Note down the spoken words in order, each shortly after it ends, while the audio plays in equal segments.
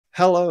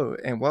Hello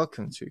and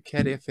welcome to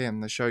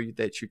CatFM, the show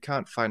that you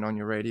can't find on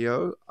your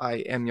radio. I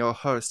am your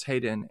host,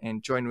 Hayden,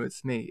 and joined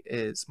with me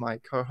is my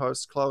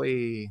co-host,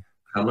 Chloe.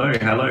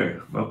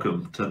 Hello.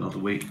 Welcome to another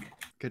week.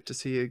 Good to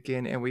see you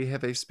again, and we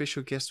have a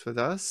special guest with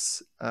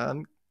us,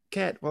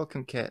 Cat.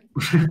 Welcome, Cat.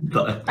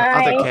 The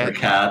other cat.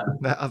 cat.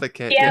 The other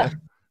cat, yeah.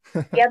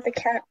 The other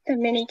cat, the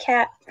mini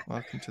cat.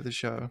 Welcome to the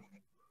show.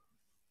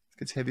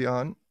 Good to have you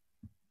on.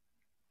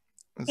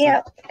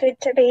 Good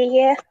to be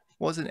here.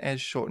 Wasn't as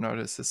short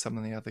notice as some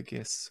of the other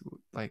guests.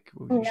 Like, it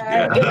was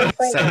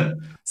like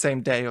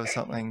same day or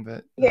something,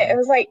 but it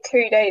was like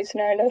 2 days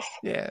notice.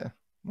 Yeah,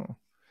 well,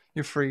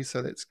 you're free,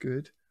 so that's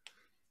good.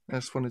 I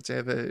just wanted to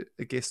have a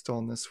guest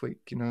on this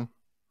week,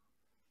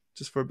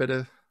 just for a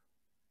bit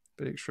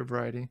extra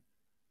variety.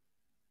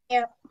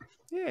 Yeah.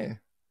 Yeah.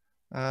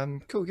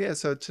 Cool. Yeah.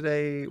 So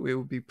today we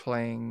will be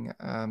playing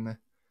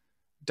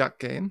Duck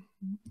Game,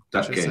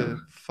 which is a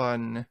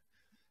fun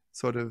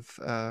sort of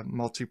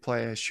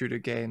multiplayer shooter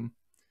game.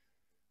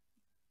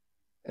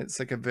 It's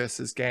like a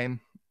versus game,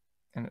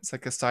 and it's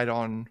like a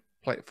side-on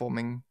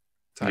platforming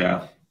type.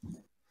 Yeah.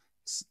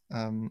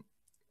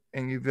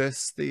 And you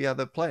verse the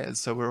other players,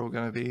 so we're all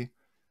going to be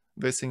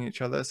versing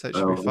each other, so it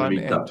should be fun.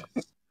 And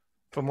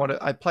from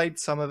what I played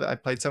some of it, I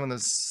played some of the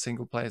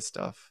single player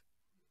stuff.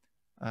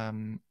 I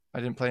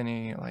didn't play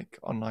any like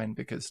online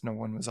because no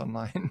one was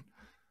online.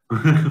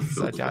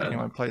 So I doubt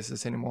anyone plays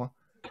this anymore.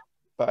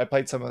 But I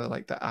played some of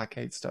the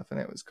arcade stuff, and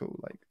that was cool,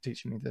 like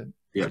teaching me the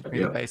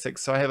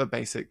basics. So I have a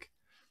basic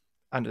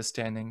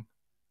understanding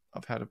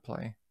of how to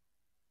play.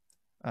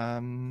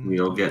 We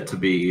all get to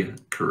be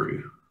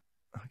Karoo.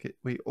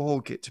 We all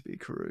get to be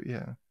Karoo,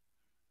 yeah.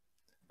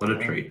 What a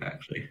treat,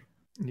 actually.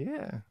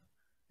 Yeah.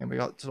 And we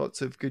got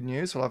lots of good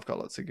news. Well, I've got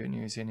lots of good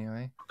news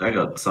anyway. I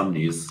got some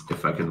news,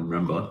 if I can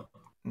remember.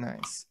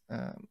 Nice.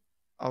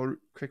 I'll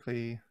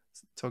quickly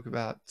talk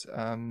about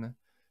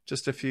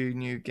just a few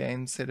new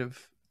games that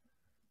have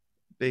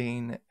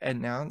been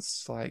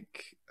announced,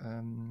 like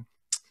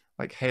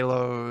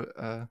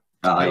Halo.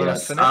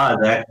 Yes.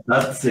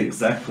 That's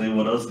exactly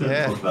what I was going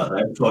to talk about.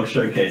 The Xbox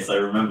Showcase, I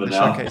remember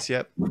now. Showcase,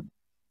 yep.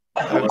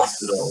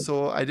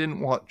 I didn't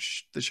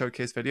watch the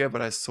showcase video,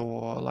 but I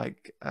saw a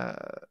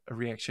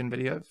reaction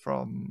video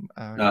from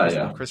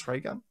Chris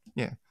Raygun.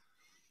 Yeah.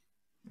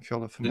 If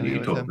y'all are familiar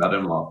with him. Did you talk about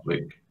him last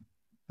week?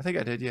 I think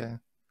I did, yeah.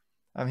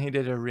 He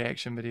did a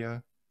reaction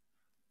video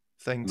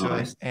thing to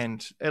it,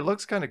 and it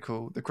looks kind of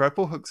cool. The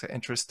grapple hook's an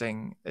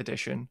interesting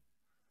addition.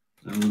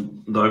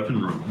 And the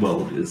open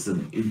world is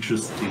an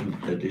interesting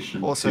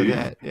addition. Also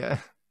that, yeah.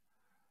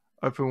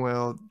 Open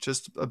world,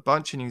 just a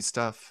bunch of new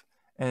stuff.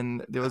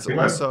 And there was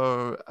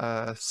also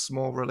a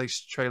small release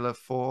trailer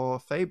for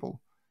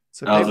Fable.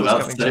 So I was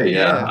about to say,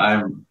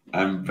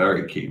 I'm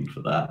very keen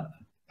for that.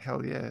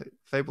 Hell yeah.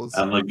 Fable's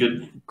a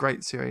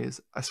great series.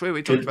 I swear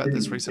we talked about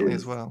this recently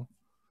as well.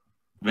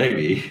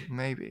 Maybe.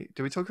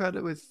 Did we talk about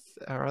it with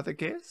our other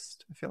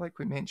guest? I feel like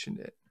we mentioned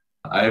it.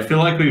 I feel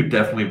like we've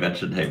definitely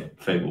mentioned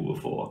Fable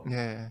before.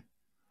 Yeah.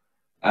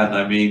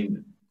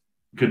 And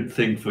good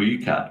thing for you,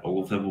 Kat.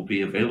 All of them will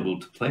be available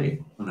to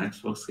play on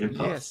Xbox Game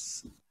Pass.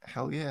 Yes.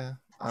 Hell yeah.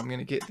 I'm going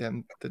to get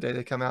them the day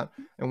they come out.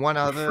 And one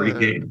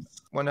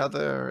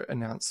other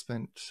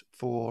announcement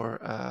for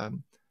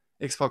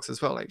Xbox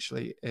as well,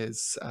 actually,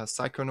 is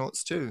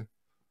Psychonauts 2.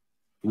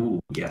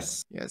 Ooh,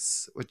 yes.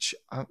 Yes, which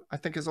I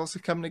think is also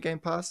coming to Game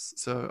Pass.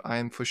 So I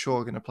am for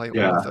sure going to play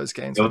all of those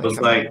games. It was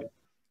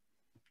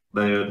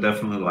they're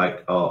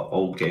definitely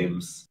old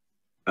games.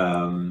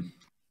 On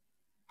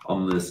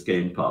this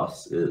Game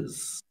Pass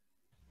is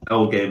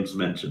old games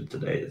mentioned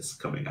today is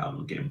coming out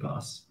on Game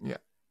Pass. Yeah.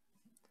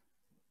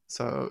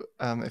 So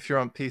if you're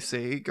on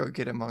PC, go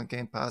get them on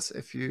Game Pass.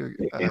 If you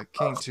are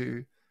keen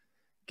to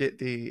get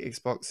the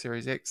Xbox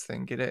Series X,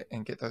 then get it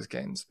and get those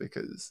games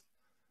because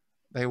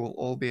they will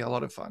all be a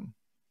lot of fun.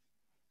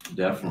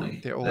 Definitely.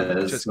 They're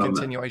all just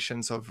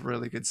continuations of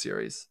really good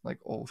series, like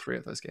all three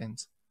of those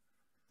games.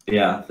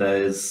 Yeah,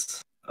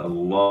 there's a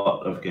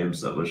lot of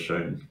games that were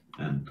shown,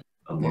 and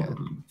a lot of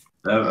them.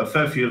 A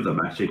fair few of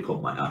them actually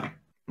caught my eye.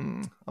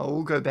 I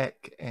will go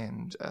back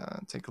and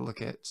take a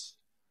look at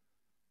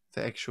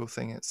the actual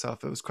thing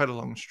itself. It was quite a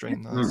long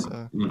stream though,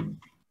 so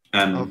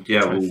and I'll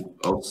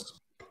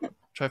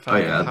try to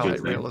find a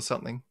highlight reel or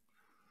something.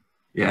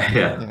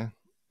 Yeah.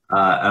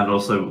 And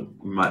also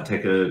we might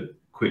take a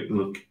quick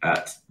look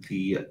at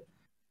the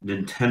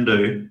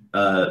Nintendo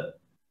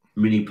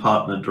mini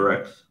partner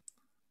direct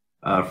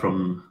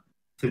from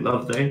I think the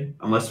other day,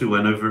 unless we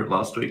went over it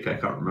last week. I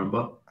can't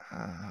remember.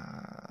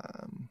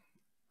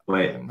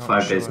 Wait,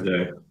 5 days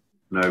ago.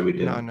 No, we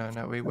didn't.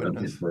 No, we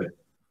wouldn't have.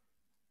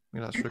 We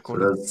last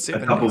recorded. So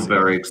there's a couple of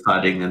very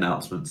exciting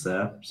announcements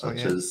there, such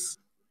as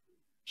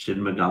Shin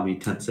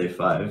Megami Tensei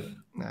 5.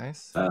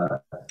 Nice.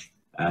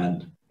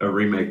 And a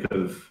remake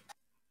of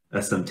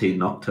SMT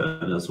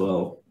Nocturne as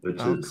well, which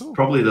is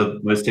probably the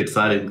most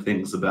exciting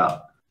things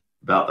about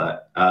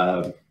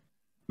that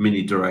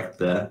mini direct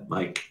there.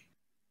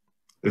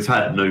 We've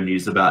had no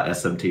news about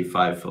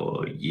SMT5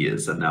 for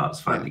years, and now it's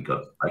finally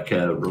got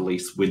a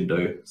release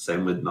window.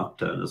 Same with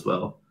Nocturne as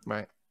well.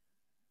 Right.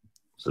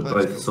 So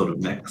both cool. Sort of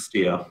next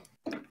year.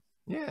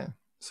 Yeah,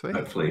 sweet.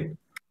 Hopefully.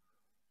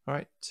 All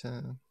right.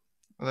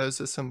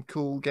 Those are some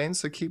cool games.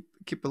 So keep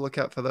a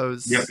lookout for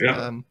those. Yep.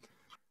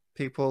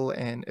 People,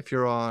 and if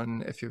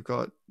you've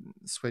got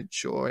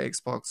Switch or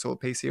Xbox or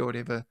PC or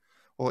whatever,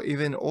 or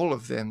even all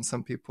of them,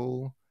 some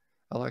people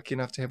are lucky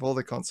enough to have all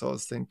the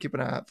consoles, then keep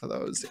an eye out for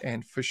those,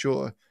 and for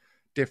sure,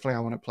 definitely I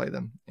want to play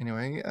them.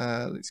 Anyway,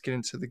 let's get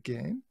into the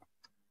game.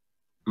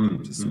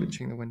 Just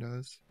switching the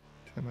windows,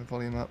 turn my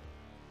volume up.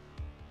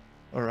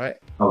 All right.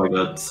 Oh my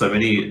god, so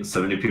many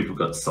people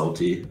got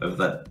salty of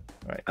that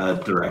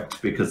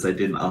Direct because they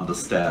didn't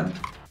understand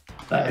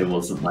that it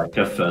wasn't like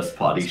a first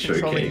party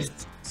showcase.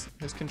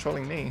 Who's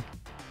controlling me?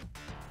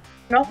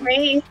 Not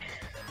me.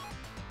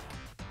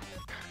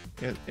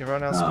 Yeah,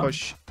 everyone else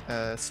push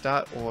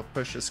start or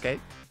push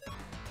escape.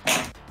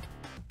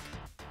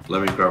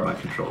 Let me grab my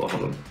controller,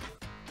 hold on.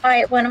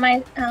 Alright, one of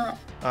my...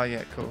 Oh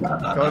yeah, cool.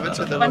 Go over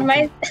to the one of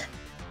my...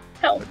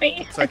 Help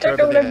me, I don't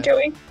know what I'm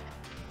doing.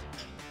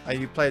 Are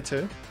you player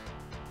 2?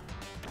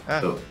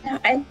 No,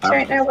 I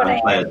don't know what I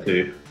am. Player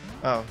 2.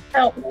 Oh.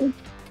 Help me.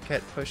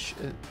 Cat, push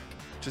it.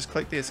 Just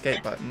click the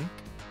escape button.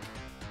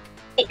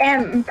 I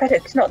am, but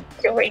it's not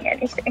doing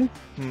anything.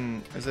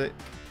 Is it...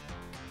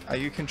 Are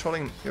you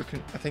controlling...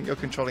 I think you're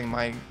controlling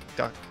my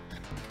duck.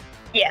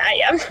 Yeah,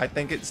 I am. I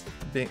think it's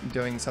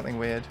doing something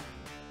weird.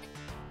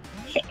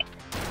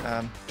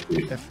 Why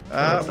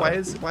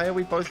are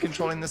we both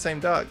controlling the same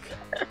duck?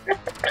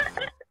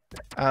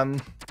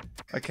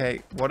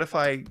 Okay, what if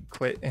I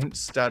quit and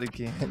start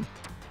again?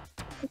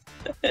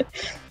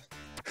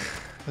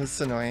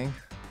 That's annoying.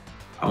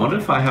 I wonder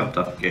if I have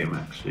Duck Game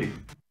actually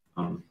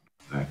on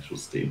actual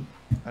Steam.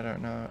 I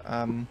don't know.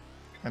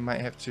 I might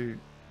have to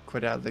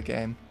quit out of the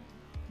game.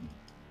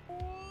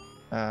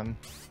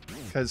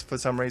 Because for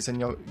some reason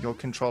you're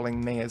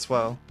controlling me as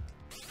well.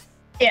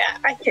 Yeah,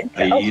 I can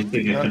tell. Are you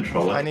using a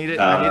controller? I need to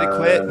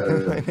quit.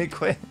 I need to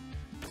quit.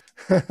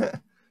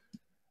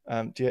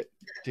 Do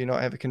you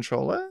not have a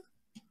controller?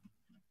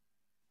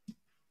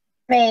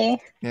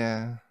 Me?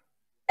 Yeah.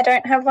 I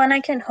don't have one I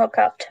can hook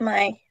up to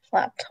my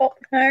laptop,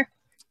 no.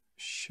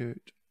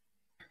 Shoot.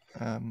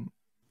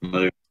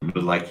 Not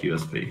even like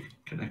USB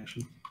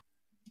connection.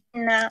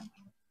 Nah.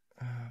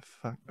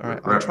 Fuck.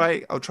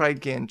 Alright, I'll try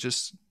again.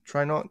 Just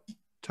try not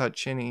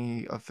touch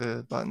any of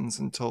the buttons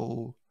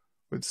until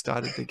we've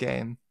started the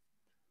game.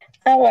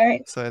 I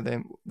won't. So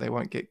then they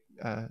won't get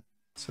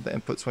so the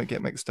inputs won't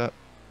get mixed up.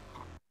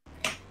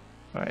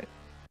 Alright.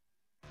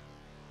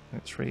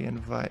 Let's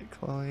re-invite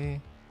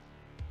Chloe.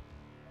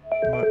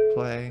 Remote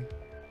play.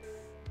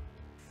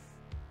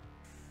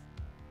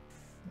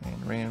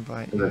 And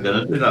re-invite. They're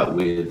gonna do that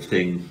weird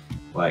thing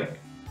like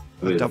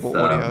with double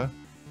audio.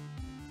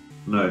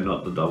 No,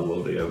 not the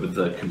double audio, with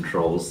the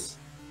controls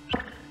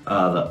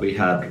that we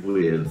had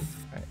with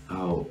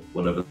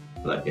whatever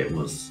that game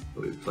was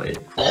that we played.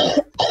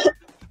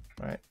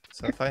 Right.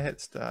 So if I hit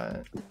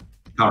start,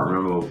 can't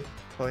remember.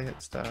 Chloe hit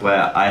start.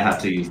 Where I had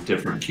to use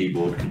different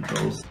keyboard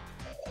controls.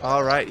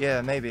 All right.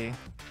 Yeah, maybe.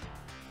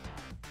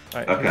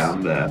 Right, okay,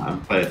 I'm there.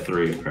 I'm player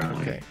 3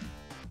 apparently. Okay.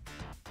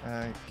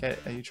 Kat,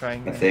 are you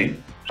trying? I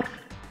think.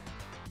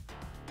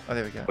 Oh,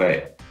 there we go.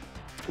 Wait,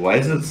 why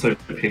is it so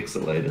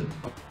pixelated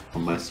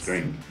on my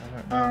screen? I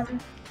don't know.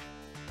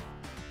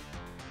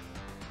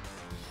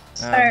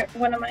 So,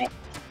 what am I?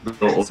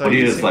 The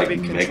audio is like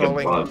mega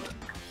bugged.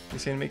 You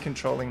seem to be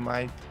controlling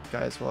my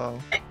guy as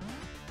well.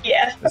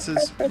 Yeah. This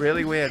is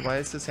really weird. Why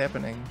is this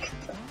happening?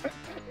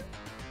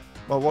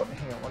 Well,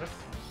 hang on. What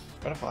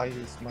if I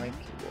use my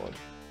keyboard?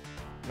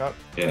 Not.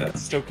 Yeah.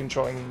 It's still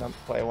controlling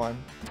player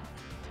 1.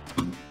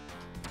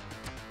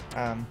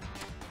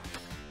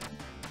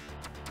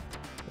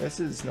 This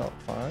is not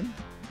fun.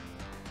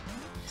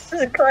 This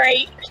is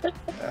great.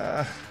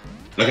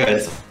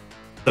 Okay,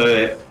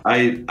 so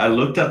I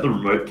looked at the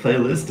remote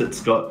playlist.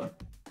 It's got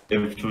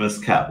Infamous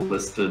Cat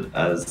listed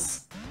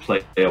as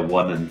player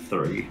 1 and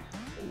 3.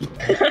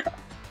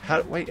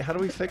 How do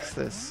we fix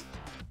this?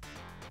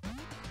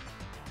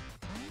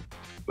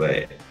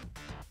 Wait.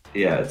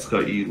 Yeah, it's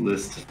got you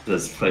listed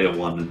as player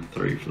 1 and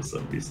 3 for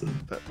some reason.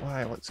 But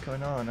why? What's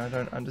going on? I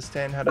don't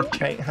understand how to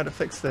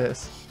fix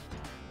this.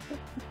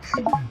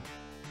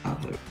 Oh,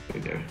 there we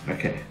go.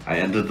 Okay, I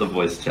ended the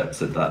voice chat,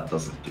 so that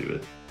doesn't do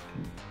it.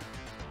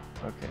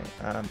 Okay.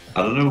 I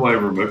don't know why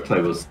remote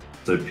play was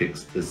so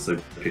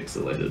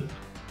pixelated.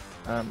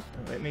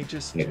 Let me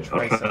just I'll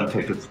try and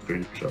take a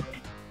screenshot.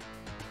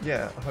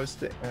 Yeah,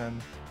 host it.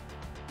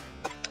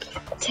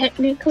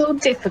 Technical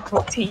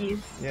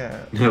difficulties.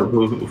 Yeah.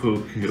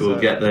 We'll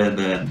get there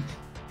then,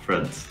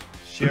 friends.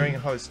 Sharing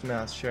host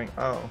mouse. Sharing.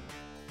 Oh.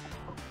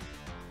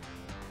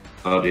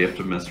 Oh, do you have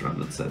to mess around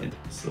with settings?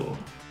 So.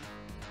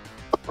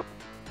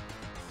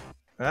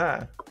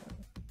 No.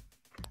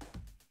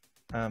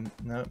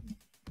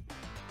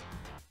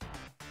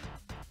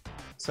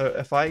 So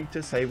if I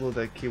disable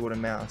the keyboard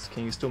and mouse,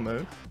 can you still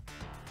move?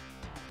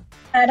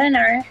 I don't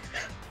know.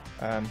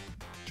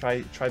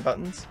 Try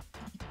buttons.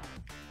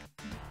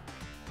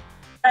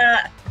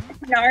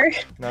 No.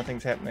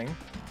 Nothing's happening.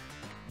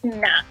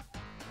 Nah.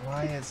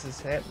 Why is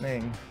this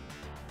happening?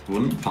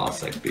 Wouldn't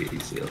Parsec be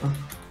easier?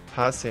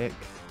 Parsec?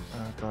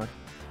 Oh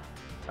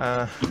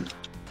god.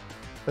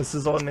 This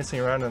is all messing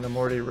around and I'm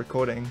already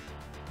recording.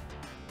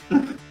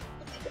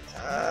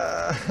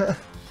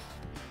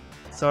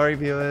 Sorry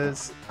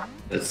viewers.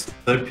 It's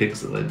so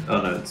pixelated.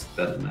 Oh no, it's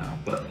better now,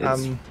 but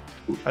it's...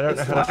 I don't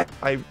know how to...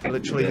 I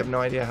literally have no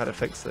idea how to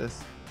fix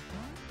this.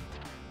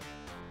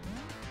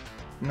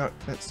 No,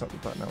 that's not the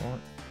button I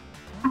want.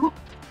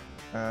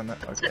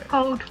 Okay. What's it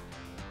called?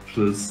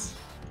 Please.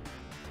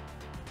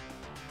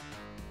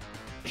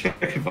 Check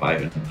if I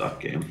have in that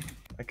game.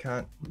 I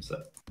can't. What's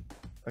that?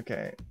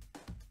 Okay.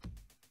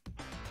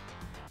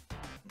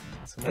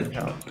 I do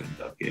not in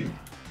that game.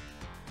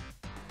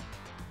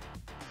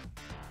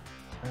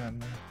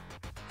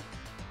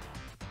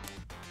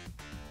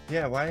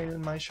 Yeah, why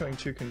am I showing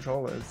two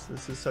controllers?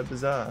 This is so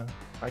bizarre.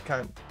 I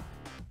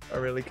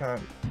really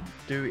can't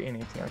do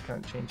anything. I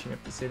can't change any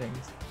of the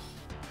settings.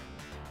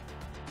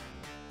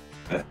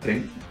 I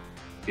think,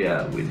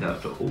 yeah, we'd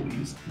have to all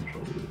use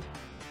controllers.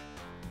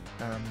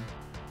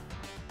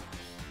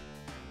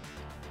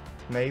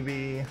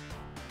 Maybe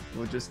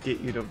we'll just get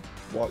you to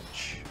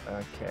watch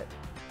Cat.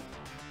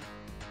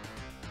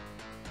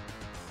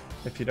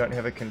 If you don't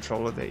have a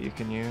controller that you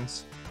can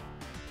use.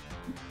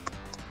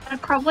 I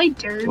probably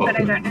do, but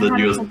I don't know how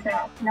to hook it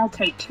up, and it'll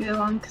take too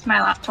long because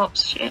my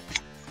laptop's shit.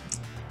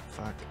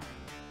 Fuck.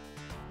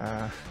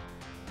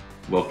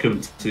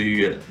 Welcome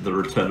to the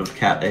return of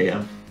Cat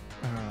AM.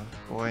 Oh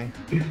boy.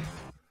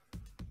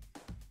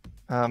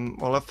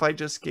 Well, if I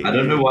just get... I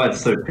don't know why it's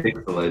so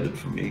pixelated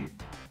for me.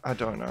 I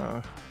don't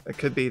know. It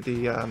could be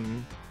the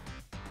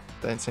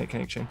internet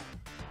connection.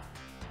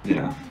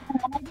 Yeah.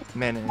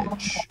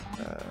 Manage.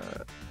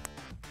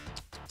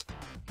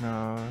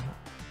 No.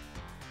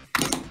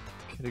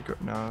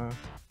 No.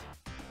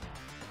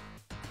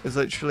 There's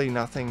literally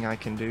nothing I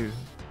can do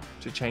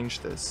to change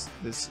this.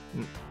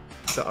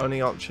 The only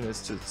option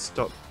is to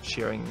stop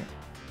sharing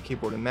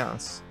keyboard and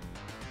mouse.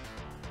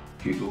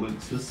 Google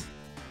Linksys.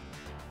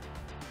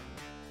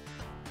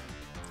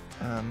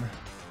 I'm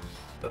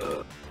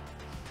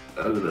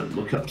gonna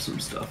look up some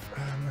stuff.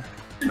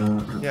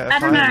 Yeah, I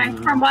don't know.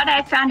 From what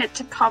I found, it's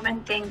a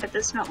common thing, but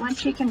there's not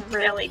much you can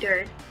really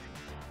do.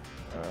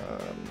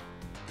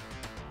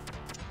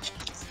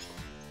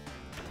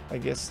 I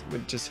guess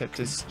we'd just have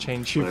to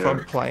change you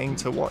from playing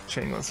to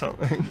watching or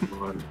something.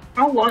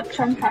 I'll watch,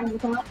 I'm fine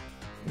with that.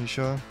 You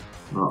sure?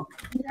 No.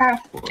 Yeah,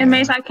 it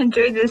means I can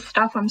do this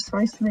stuff I'm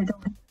supposed to be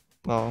doing.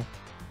 Oh,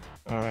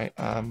 alright,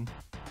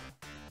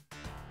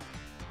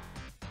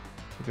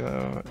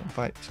 go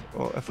invite,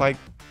 or if I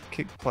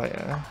kick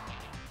player,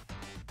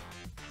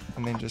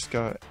 and then just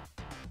go,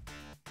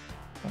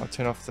 I'll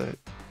turn off the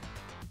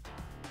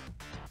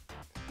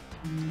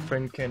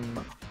friends.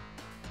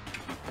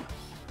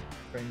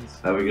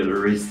 Are we gonna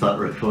restart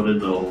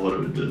recording or what are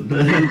we doing?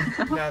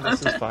 No,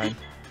 this is fine.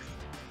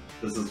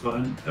 This is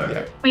fine? Alright.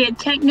 Yeah. We had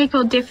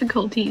technical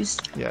difficulties.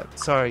 Yeah,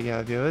 sorry,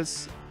 yeah,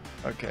 viewers.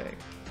 Okay.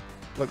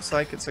 Looks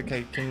like it's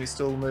okay. Can you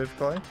still move,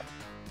 Chloe?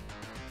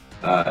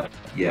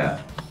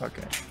 Yeah.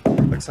 Okay.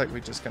 Looks like we're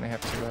just gonna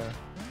have to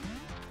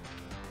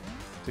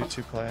do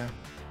 2-player.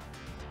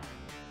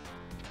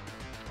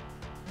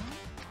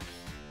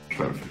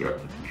 Trying to figure out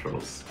the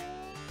controls.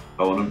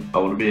 I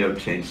wanna be able to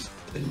change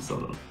things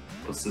on it.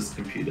 What's this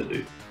computer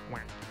do?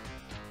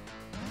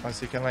 Oh,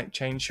 so you can like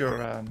change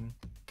your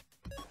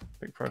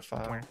big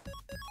profile.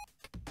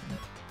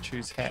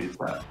 Choose hat. Choose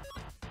that.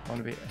 I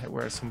want to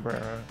wear a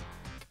sombrero.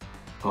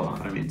 Oh,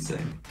 I mean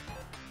same.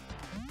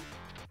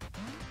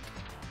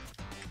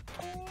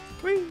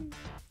 Whee!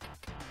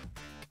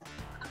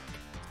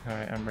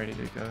 Alright, I'm ready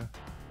to go.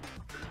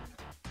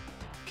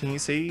 Can you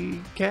see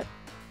Cat?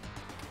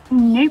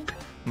 Nope.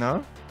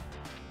 No?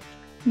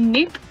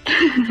 Nope.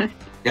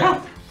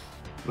 Yeah.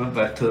 Went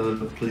back to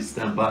the please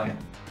stand by.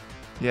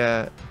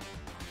 Yeah.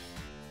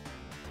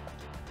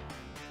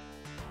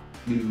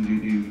 You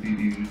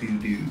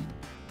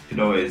can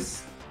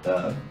always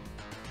do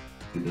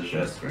the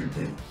share screen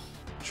thing.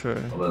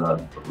 True. Although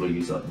I'd probably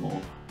use that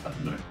more. I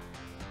don't know.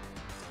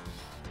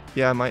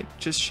 Yeah, I might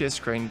just share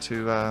screen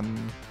to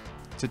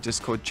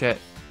Discord chat,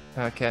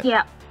 Cat.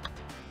 Yeah.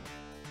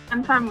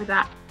 I'm fine with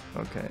that.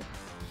 Okay.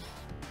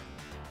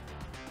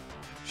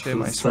 Share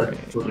my screen.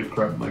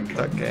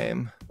 That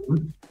game.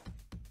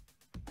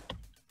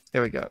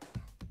 There we go.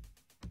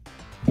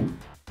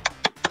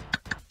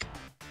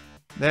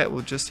 That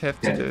we'll just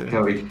have to do.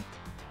 Chloe.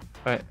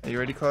 Right, are you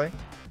ready, Chloe?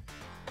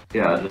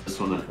 Yeah, I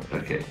just wanna.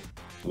 Okay.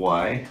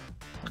 Y.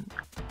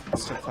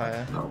 Still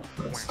fire. No,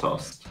 that's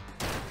tossed.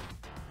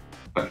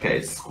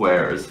 Okay,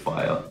 square is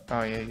fire.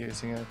 Oh yeah, you're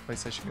using a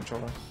PlayStation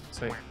controller.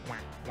 Sweet.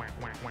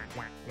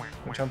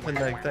 Jump in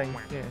the thing,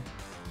 yeah.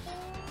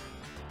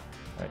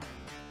 Right.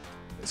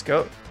 Let's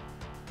go.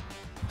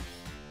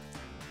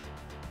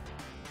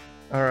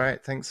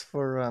 Alright, thanks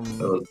for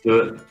So let's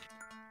do it.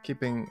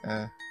 keeping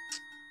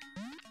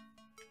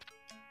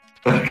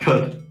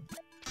Good.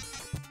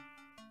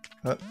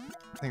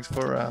 thanks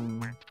for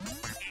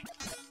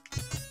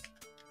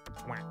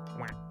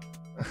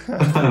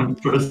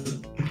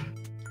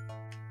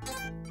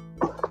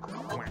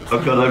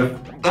I've got him.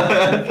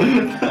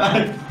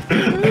 I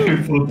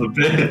pulled the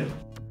bit.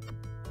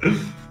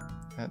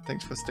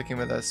 Thanks for sticking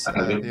with us,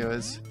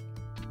 viewers.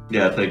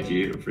 Yeah, thank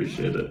you.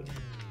 Appreciate it.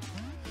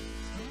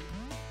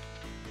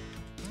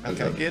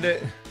 Okay, get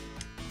it.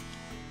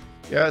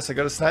 Yes, I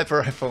got a sniper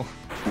rifle.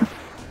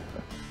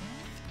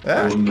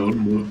 Oh,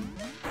 no.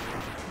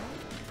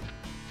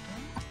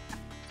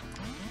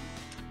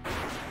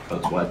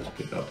 That's wide to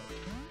pick up.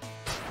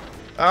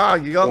 Oh,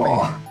 you got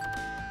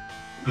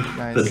me.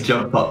 Nice. The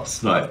jump up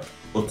snipe.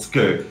 Let's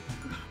go.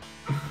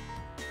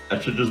 I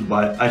should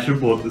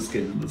bought this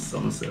game in the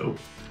summer sale.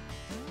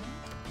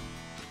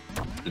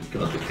 It's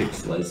got the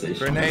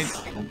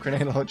pixelization.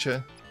 Grenade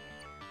launcher.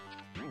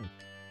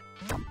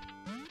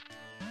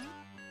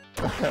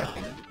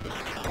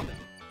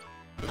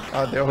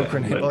 Oh, they're all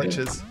grenade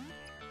launchers.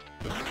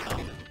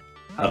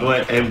 How do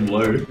I aim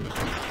low?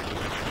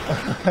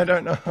 I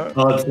don't know.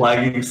 Oh, it's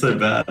lagging so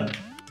bad.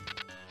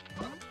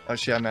 Oh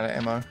shit, I'm out of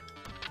ammo.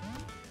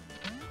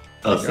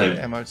 Oh, same.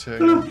 Ammo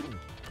too.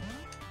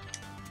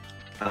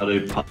 How do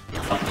you punch?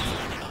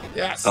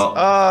 Yes! Oh,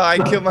 I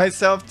killed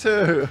myself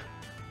too!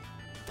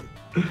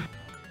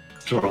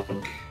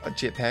 Drunk. Oh,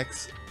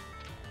 jetpacks.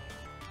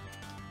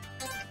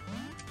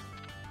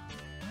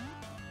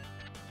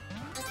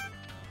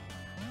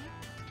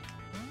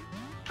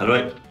 How do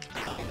I...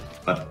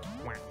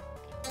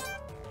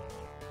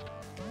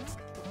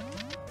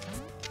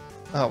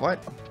 Oh,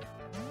 what?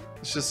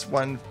 It's just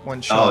one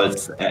shot. Oh,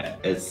 it's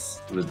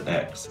with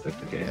X.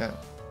 Okay. Yeah.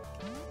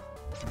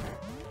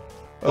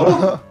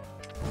 Oh!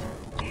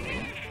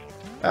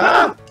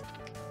 Ah!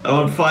 I'm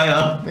on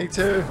fire! Me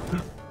too.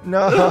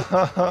 No!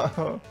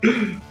 Oh,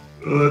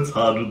 it's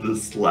hard with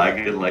this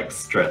lag and like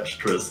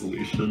stretched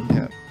resolution.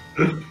 Yeah.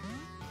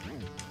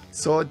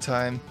 Sword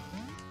time.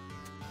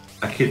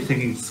 I keep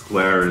thinking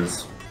square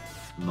is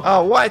not...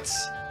 Oh, what?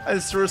 I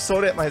just threw a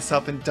sword at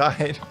myself and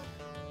died.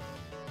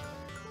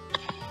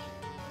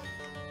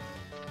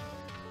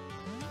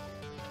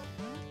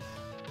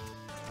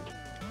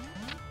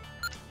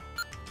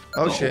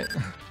 Oh, shit.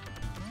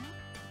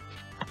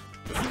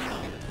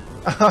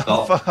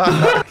 Oh,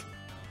 fuck.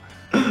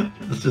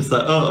 It's just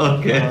like, oh,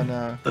 okay. Oh,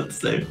 no. That's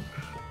safe.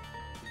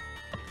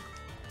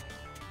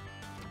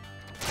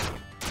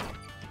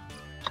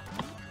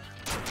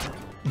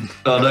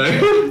 Oh,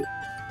 no.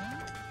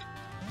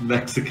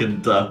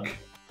 Mexican duck.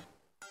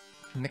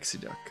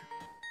 Mexiduck.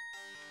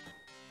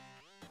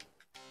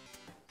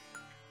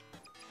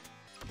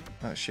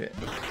 Oh, shit.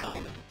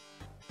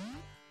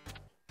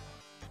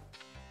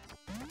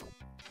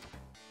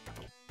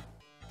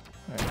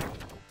 Right.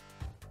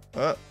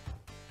 Oh.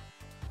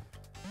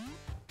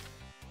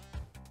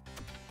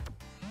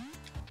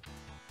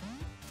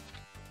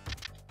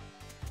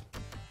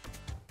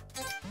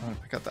 I want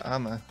to pick up the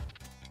armor.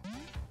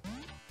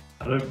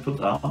 I don't put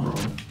the armor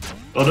on.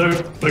 Oh no,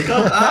 pick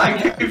up!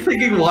 I keep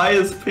thinking Y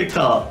is pick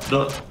up,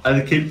 not.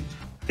 I keep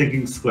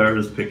thinking square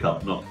is pick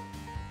up, not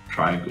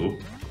triangle.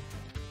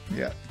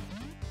 Yeah.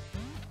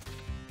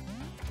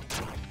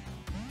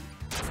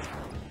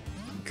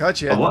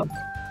 Gotcha. Oh, what?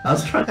 I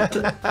was trying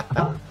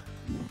to.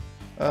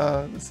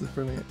 Oh, this is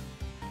brilliant.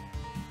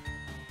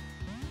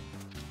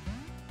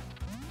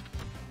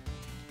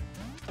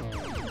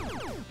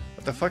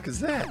 What the fuck is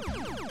that?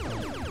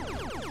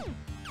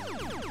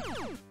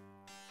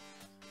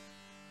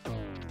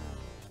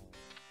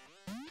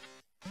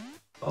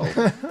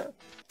 Oh.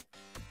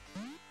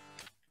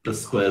 The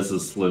squares are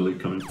slowly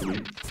coming to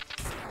me.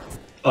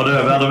 Oh no,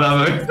 I'm out of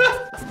ammo!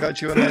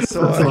 Got you with my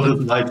sword. That's what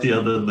is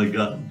mightier than the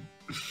gun.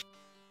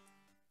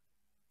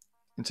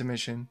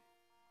 Intermission.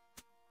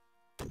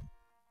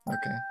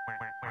 Okay.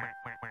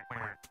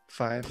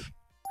 5,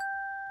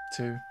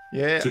 2,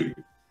 yeah. 2.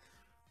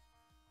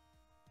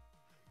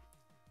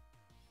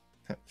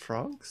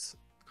 Frogs?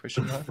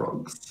 Question mark.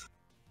 Frogs.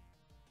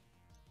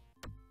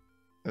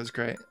 That was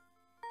great.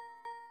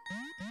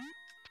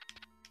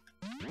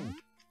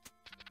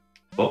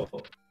 Oh.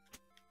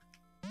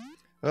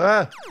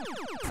 Ah!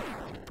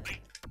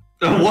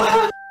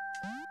 What?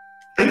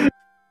 You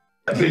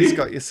just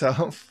got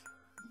yourself.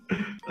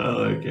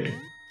 Oh, okay.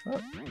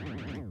 Oh.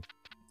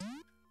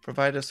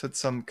 Provide us with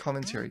some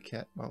commentary,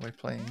 Cat, while we're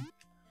playing.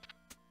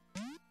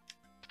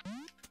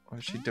 Or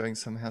is she doing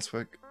some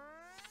housework?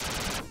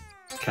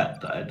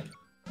 Cat died.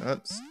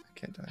 Oops,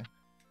 Cat died.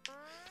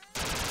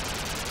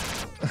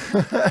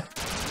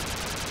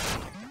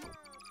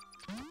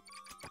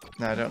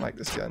 No, I don't like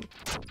this gun.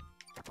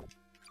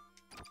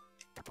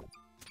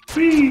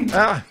 Whee!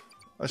 Ah!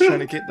 I was trying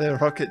to get the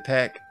rocket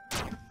pack.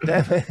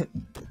 Damn it.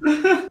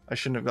 I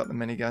shouldn't have got the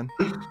minigun.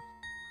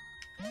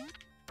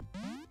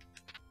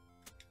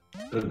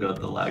 Oh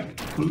god, the lag.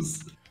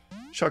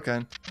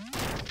 Shotgun.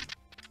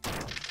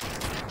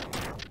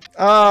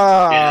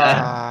 Ah!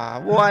 Yeah.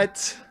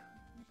 What?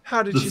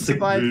 How did you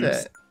survive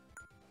that?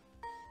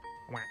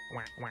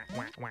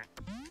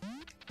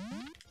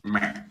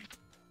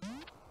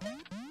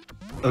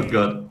 Oh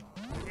god.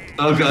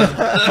 Oh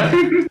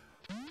god.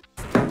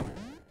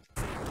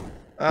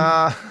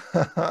 Ah!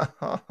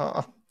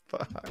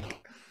 Fuck.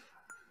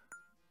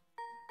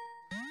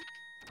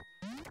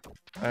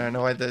 I don't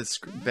know why the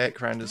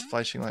background is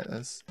flashing like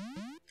this.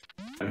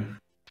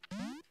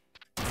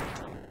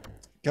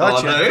 Gotcha.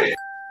 Oh no!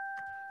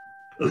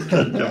 Let's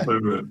try to jump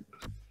over it.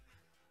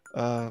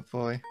 Oh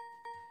boy.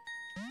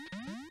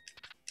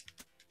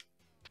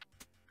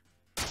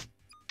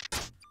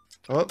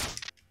 Oh.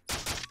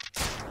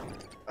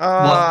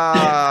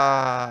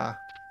 Ah.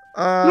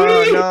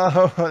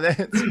 Oh no,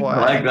 that's why. I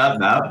like that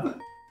map.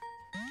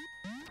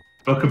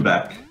 Welcome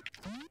back.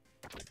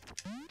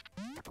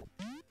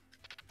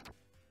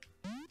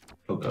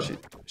 Okay.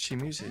 She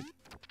muted.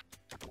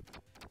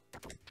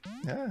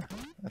 Yeah,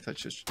 I thought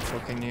she was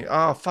talking to you.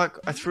 Oh fuck!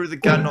 I threw the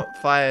gun, not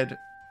fired.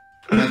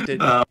 I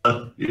did.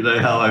 You know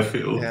how I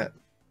feel. Yeah.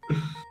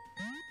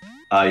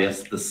 Ah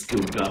yes, the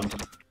skill gun.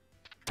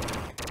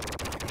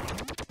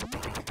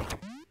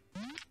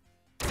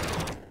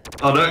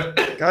 Oh no!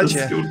 Gotcha.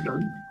 The skill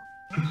gun.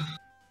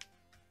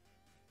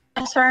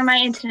 Sorry, my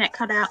internet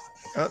cut out.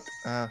 Oh,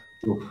 I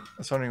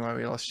was wondering why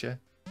we lost you.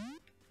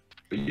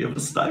 But you have a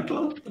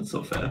sniper? That's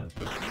not fair.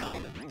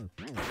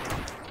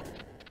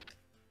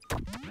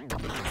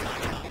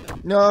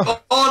 No!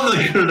 Oh,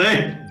 the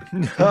grenade!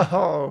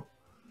 No!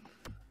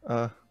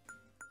 Yeah,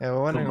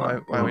 we're wondering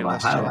why we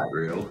lost you.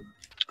 Reel.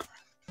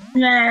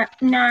 No,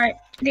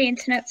 the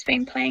internet's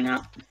been playing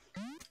up.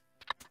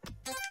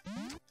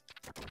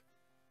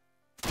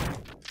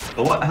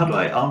 But what? How do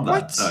I arm that?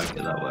 What? Oh,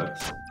 okay, that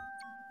works.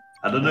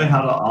 I don't know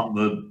how to arm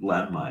the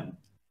landmine.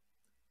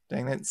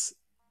 Dang, that's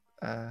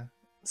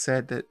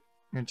sad that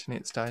your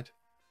internet's died.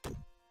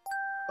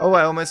 Oh,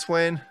 I almost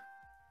win.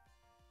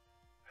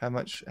 How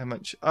much?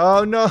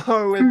 Oh no,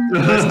 we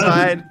almost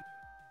died.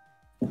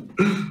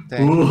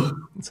 Dang,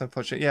 it's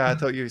unfortunate. Yeah, I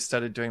thought you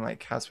started doing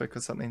like housework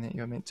or something that you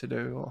were meant to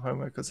do, or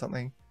homework or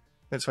something.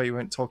 That's why you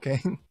weren't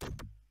talking.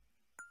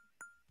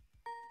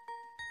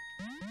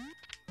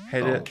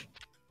 Hate it.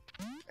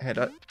 Hate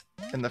it.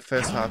 In the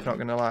first half, not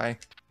gonna lie.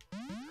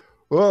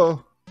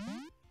 Whoa.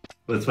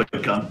 Where's my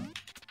gun?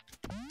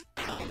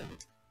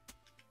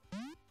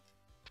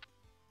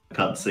 I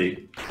can't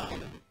see.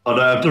 Oh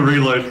no, I have to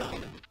reload.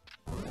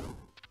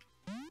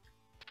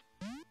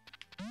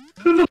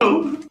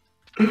 No!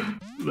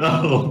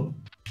 No!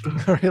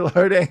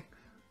 Reloading.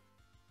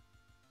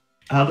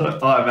 How do I...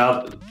 Oh, I'm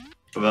out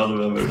of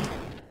ammo.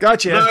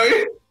 Gotcha!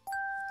 No!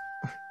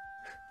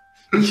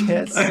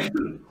 Yes.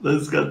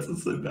 Those guns are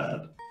so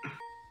bad.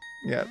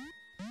 Yeah.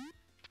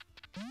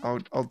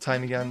 Old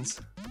timey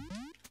guns.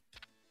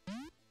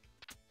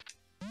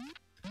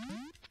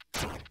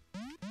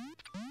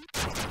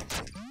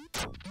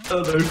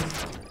 Oh no.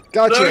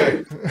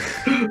 Gotcha!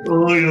 No.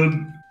 Oh my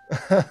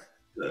god.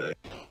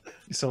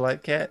 You still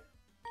like Cat?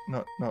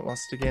 Not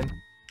lost again.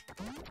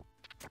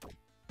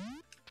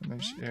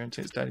 Maybe your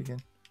internet's died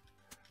again.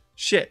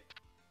 Shit.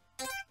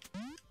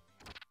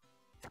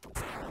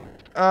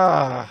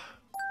 Ah.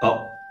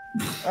 Oh.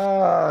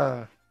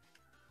 Ah.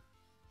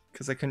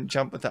 Because I couldn't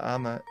jump with the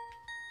armor.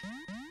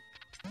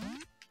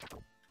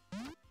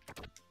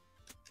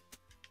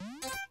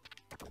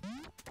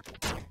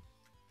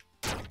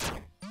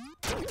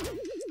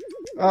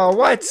 Oh,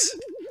 what?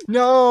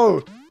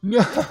 No!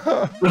 No!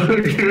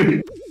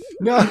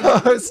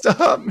 No!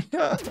 Stop!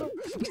 No!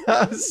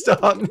 No!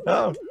 Stop!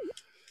 No!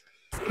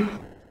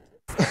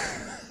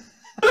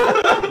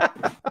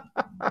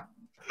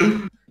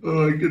 Oh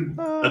my god,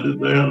 I didn't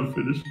know how to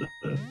finish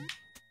that.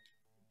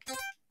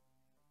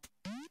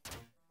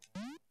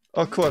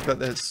 Oh cool, I've got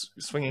this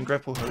swinging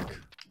grapple hook.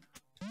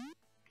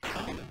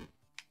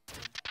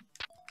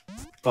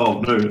 Oh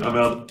no, I'm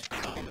out.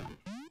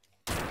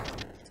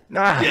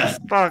 Nah! Yes!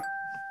 Fuck!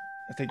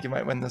 I think you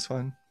might win this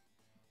one.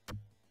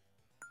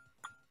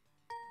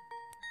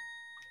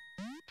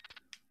 I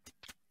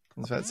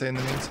was about to say in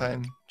the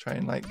meantime, try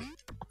and like...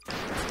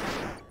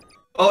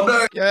 Oh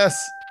no!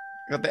 Yes!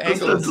 Got the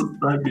angles!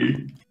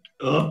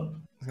 Oh. I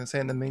was gonna say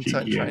in the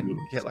meantime, try and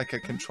get like a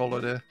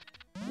controller to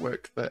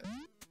work, but...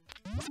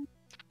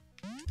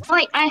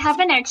 Like, I have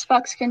an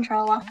Xbox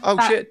controller. Oh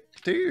shit,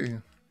 do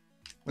you?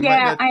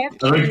 Yeah, I have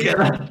I don't get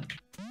that.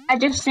 I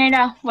just need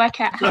to work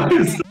out how to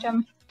connect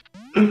them.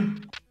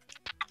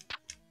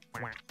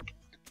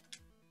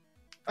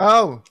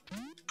 Oh!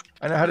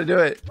 I know how to do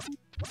it.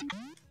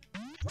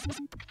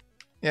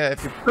 Yeah,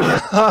 if you...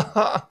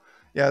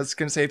 Yeah, I was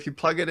going to say, if you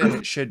plug it in,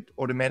 it should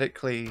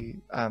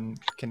automatically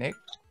connect.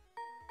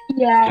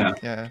 Yeah.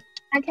 Yeah.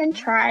 I can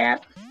try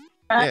it,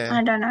 but Yeah.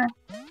 I don't know.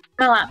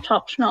 My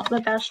laptop's not the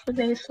best for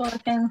these sort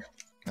of things.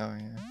 Oh,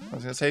 yeah. I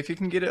was going to say, if you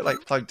can get it,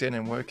 like, plugged in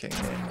and working,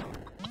 then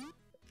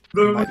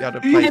you might be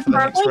able to play I for the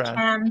next probably round.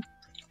 can.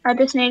 I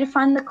just need to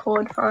find the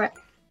cord for it.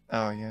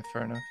 Oh, yeah,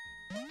 fair enough.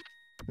 I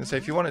was going to say,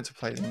 if you wanted to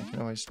play, then you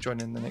can always join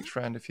in the next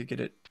round if you get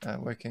it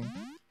working.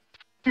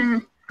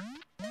 Mm.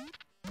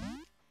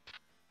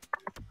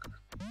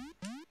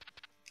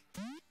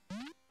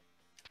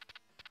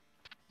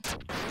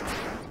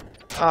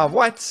 Ah,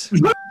 what?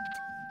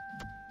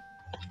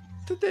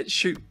 Did it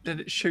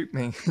shoot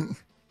me?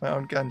 My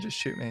own gun just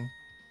shoot me.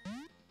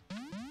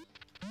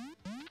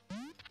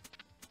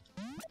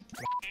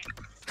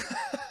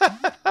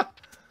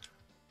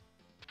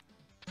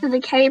 the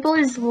cable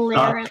is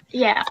literally...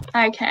 Yeah,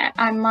 okay.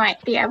 I might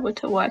be able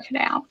to work it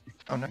out.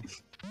 Oh,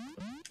 nice.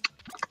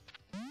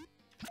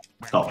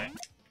 Stop.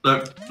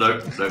 No.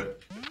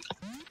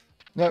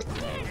 No.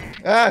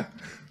 Ah!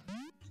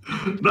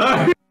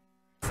 No!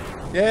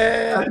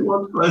 Yeah! I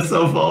locked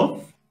myself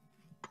off.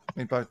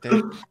 We both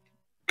did.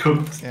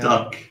 Cooked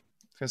duck.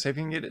 So see if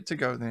you can get it to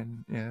go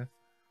then. Yeah.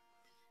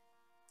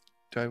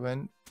 Do I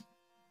win?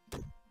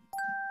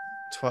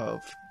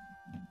 12.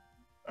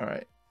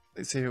 Alright.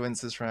 Let's see who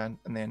wins this round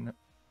and then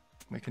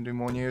we can do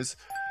more news.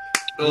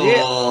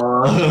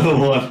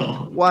 Oh,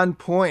 wow. 1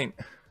 point.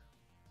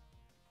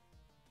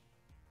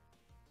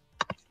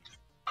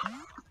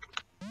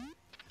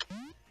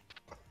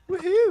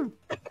 Woohoo!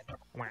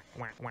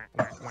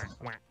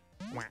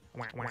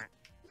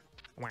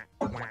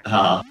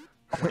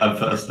 I'm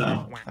first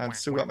now. I've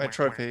still got my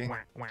trophy.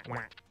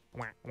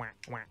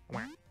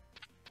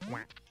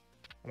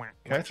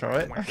 Can I throw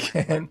it? I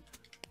can.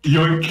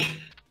 Yoink.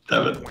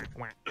 Damn it.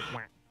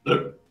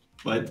 No.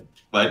 Wait.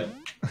 Why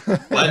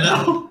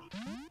now?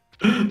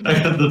 I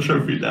have the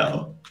trophy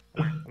now.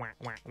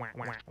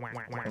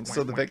 I'm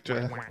still the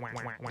victor.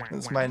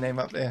 That's my name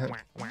up there.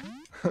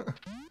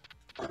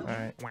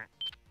 Alright.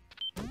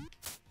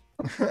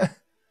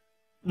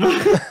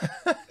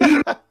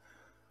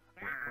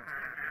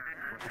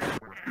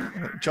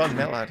 John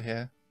Millard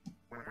here.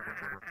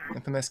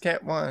 Infamous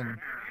Cat 1.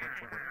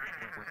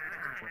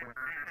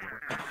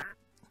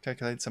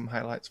 Calculate some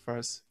highlights for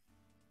us.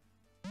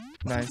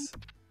 Nice.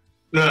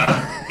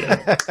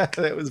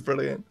 That was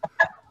brilliant.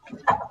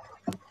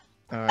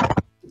 Alright.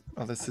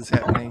 Oh, this is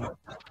happening.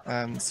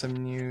 Some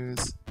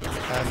news.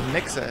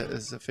 Mixer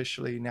is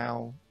officially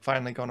now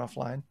finally gone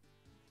offline.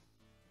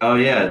 Oh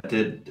yeah,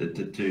 it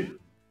did too.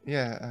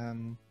 Yeah,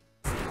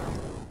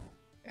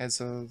 as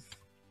of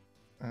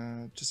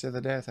just the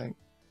other day, I think.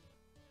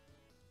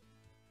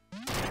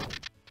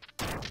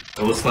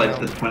 It was like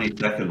the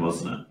 22nd,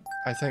 wasn't it?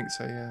 I think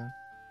so, yeah.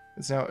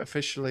 It's now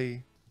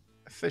officially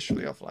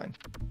offline.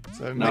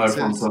 So now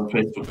everyone's on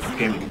Facebook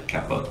gaming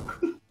Kappa.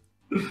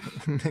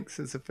 Mix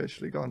is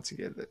officially gone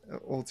together,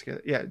 all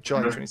together. Yeah,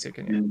 July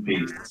 22nd. Yeah. In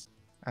peace.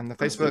 And the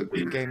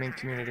Facebook gaming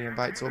community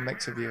invites all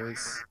Mixer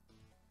viewers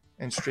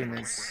and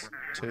streamers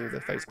to the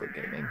Facebook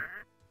gaming.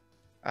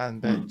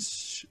 But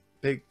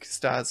big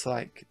stars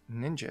like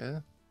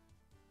Ninja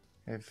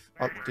have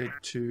opted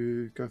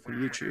to go for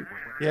YouTube.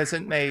 He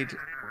hasn't made...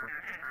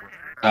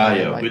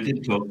 yeah, we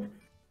did talk.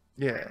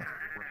 Yeah.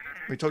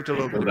 We talked a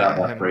little bit about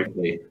that him.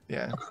 briefly.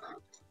 Yeah.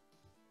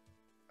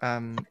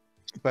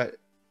 But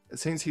it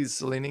seems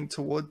he's leaning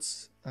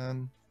towards...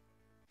 Well,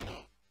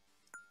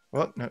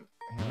 no.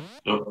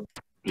 Oh,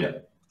 yeah,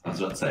 I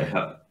was about to say,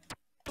 have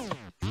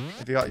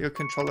you got your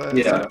controller?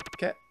 Yeah.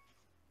 Cat?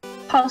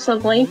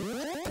 Possibly.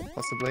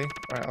 Possibly.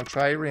 Alright, I'll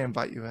try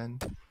re-invite you in.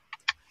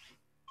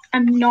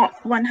 I'm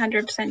not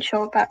 100%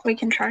 sure, but we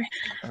can try.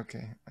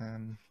 Okay,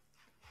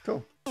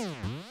 cool.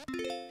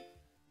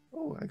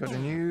 Oh, I got a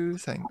new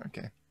thing.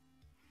 Okay.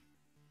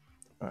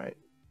 Alright.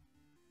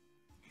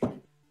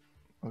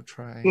 I'll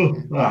try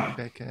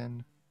back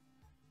in.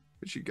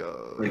 Where'd you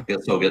go? I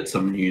guess I'll get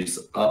some news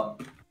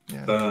up.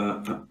 Yeah.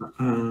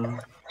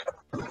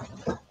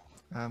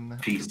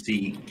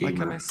 PC gamer. Why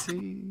can I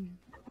see?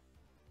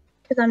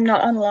 Because I'm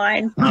not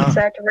online, so I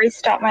have to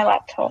restart my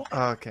laptop.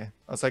 Oh, okay.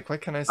 I was like, why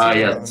can I see?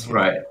 Yeah, that's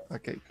right.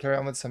 Okay, carry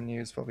on with some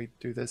news while we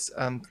do this.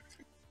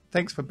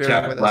 Thanks for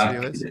bearing with us,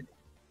 viewers.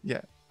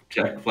 Yeah.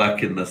 Jack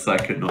Black in the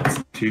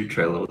Psychonauts 2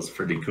 trailer was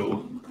pretty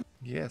cool.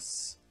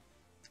 Yes.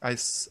 I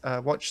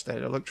watched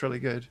that. It looked really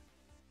good.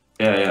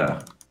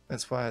 Yeah.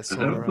 That's why I saw I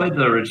never played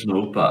the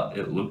original, but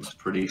it looks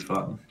pretty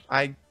fun.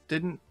 I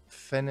didn't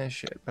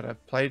finish it, but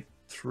I've played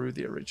through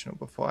the original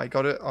before. I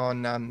got it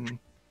on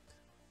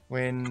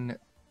when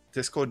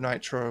Discord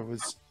Nitro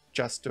was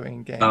just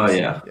doing games. Oh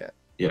yeah.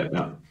 Yeah.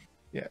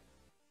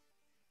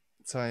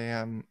 So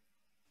I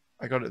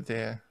got it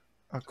there.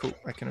 Oh cool.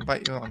 I can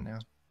invite you on now.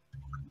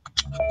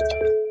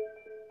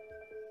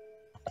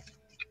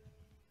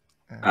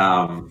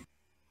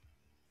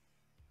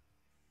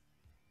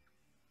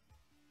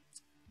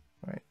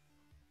 Right.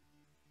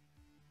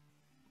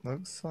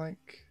 Looks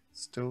like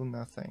still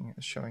nothing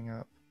is showing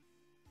up.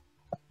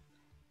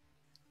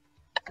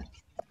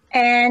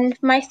 And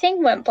my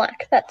thing went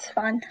black. That's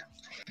fine.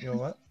 Your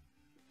what?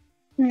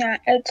 No,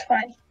 it's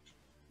fine.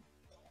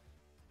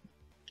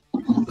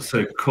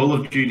 So Call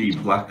of Duty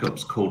Black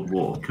Ops Cold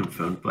War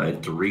confirmed by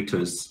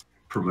Doritos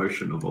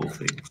promotion of all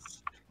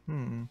things.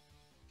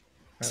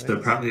 So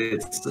apparently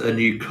it's a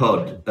new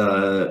COD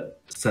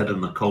set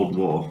in the Cold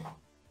War.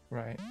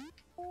 Right.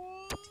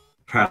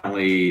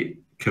 Apparently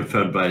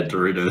confirmed by a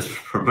Doritos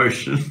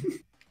promotion.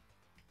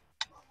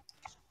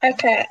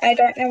 Okay, I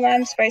don't know what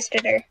I'm supposed to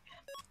do.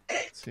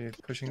 So you're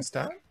pushing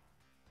start?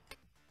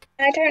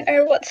 I don't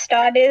know what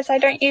start is. I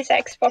don't use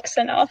Xbox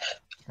enough.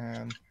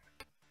 One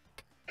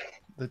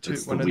of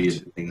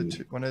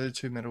the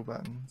two middle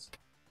buttons.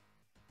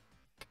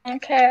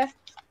 Okay.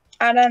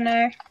 I don't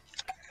know.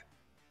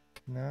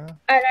 No?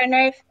 I don't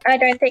know. I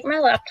don't think my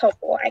laptop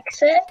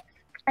likes it.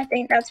 I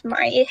think that's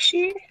my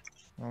issue.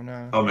 Oh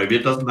no. Oh, maybe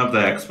it doesn't have the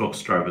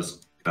Xbox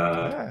drivers.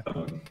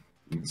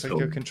 So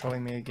you're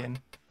controlling me again.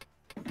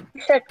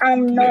 Except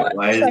I'm not.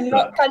 So I'm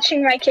not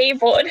touching my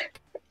keyboard.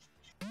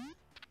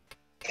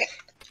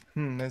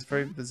 That's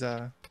very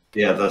bizarre.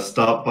 Yeah, the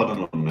start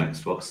button on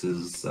Xbox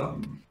is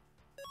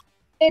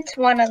It's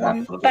one of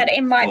them, but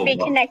it might be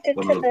connected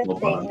to the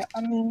thing.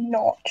 I'm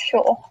not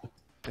sure.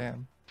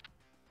 Damn.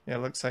 Yeah,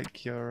 it looks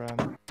like you're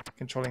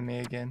controlling me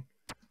again.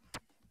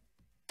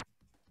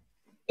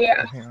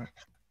 Yeah. Oh,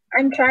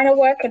 I'm trying to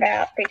work it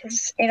out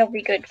because it'll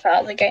be good for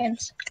other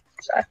games.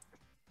 So.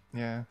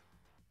 Yeah.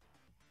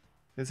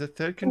 There's a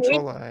third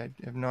controller. I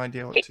have no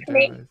idea what to do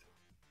with.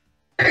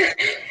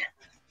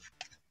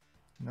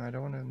 No, I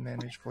don't want to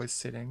manage voice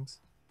settings.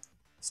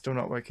 Still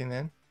not working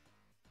then?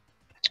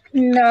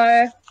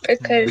 No,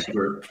 because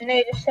I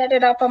need to set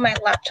it up on my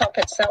laptop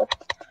itself.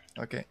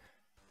 Okay.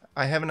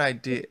 I have an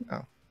idea.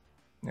 Oh,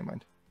 never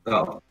mind.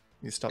 Oh.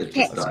 You stopped.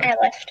 Yes, I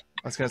left.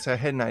 I was going to say I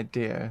had an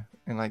idea,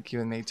 and like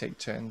you and me take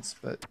turns,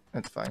 but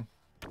that's fine.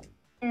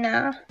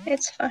 No,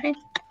 it's fine.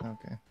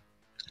 Okay.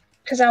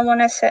 Because I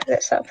want to set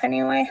this up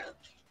anyway.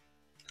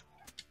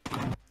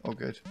 All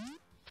good.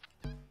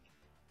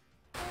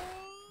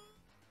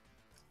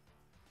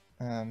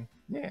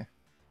 Yeah.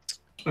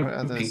 What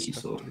other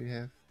stuff do we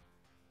have?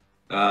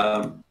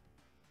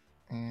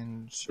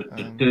 And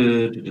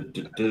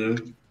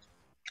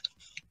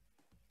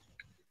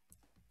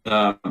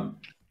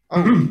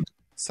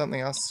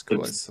something else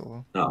cool I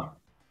saw. Oh,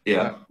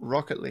 yeah.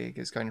 Rocket League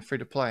is going free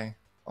to play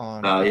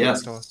on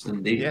yes, Store.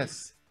 indeed.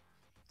 Yes.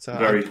 So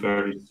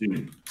very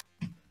soon.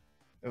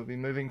 It will be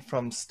moving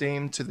from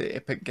Steam to the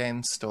Epic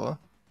Games Store,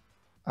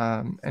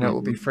 and it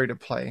will be free to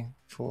play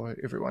for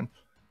everyone.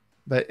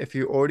 But if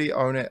you already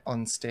own it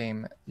on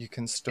Steam, you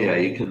can still... Yeah,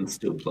 you can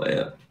still play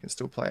it. You can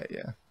still play it,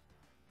 yeah.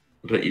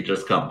 But you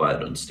just can't buy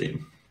it on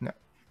Steam. No.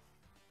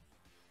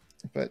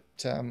 But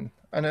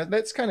I know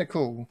that's kind of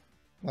cool,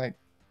 like,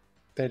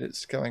 that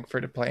it's going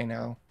free to play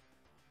now.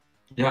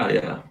 Yeah.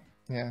 Yeah.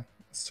 I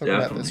was talking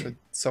about this with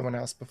someone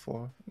else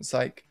before. It's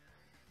like...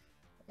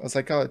 I was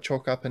like, oh,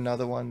 chalk up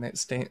another one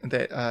that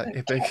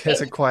Epic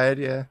has acquired,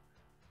 yeah.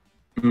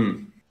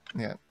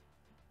 Yeah.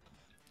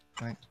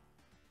 Like,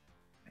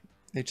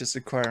 they're just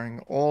acquiring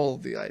all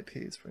the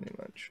IPs pretty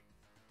much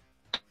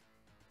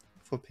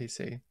for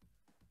PC.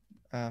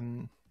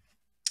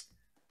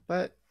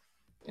 But,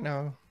 you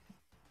know,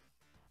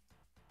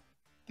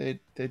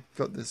 they've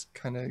got this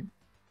kind of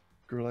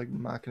guerrilla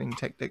marketing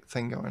tactic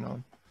thing going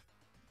on.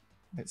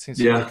 It seems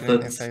to be working in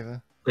their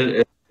favor.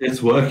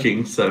 It's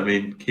working, so I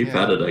mean, keep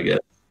at it, I guess.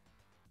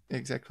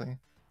 Exactly.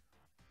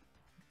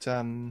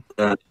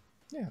 But,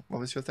 yeah, what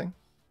was your thing?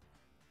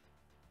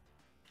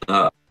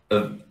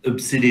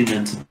 Obsidian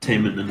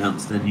Entertainment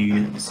announced a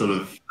new sort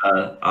of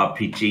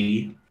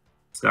RPG,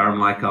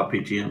 Skyrim-like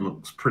RPG, and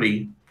looks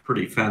pretty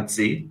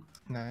fancy.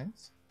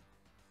 Nice.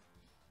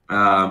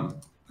 It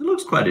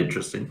looks quite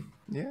interesting.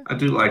 Yeah. I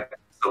do like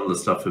some of the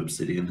stuff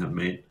Obsidian have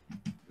made,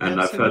 and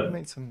yeah, I've heard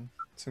made some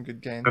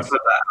good games. I've heard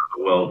that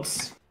Outer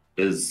Worlds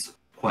is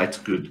quite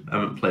good. I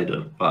haven't played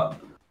it, but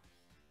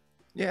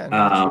yeah,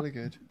 no, it's really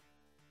good.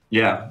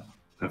 Yeah,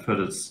 I've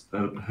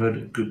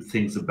heard good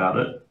things about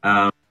it.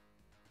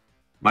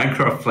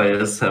 Minecraft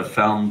players have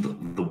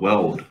found the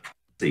world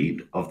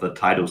seed of the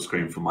title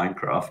screen for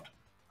Minecraft.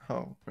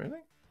 Oh,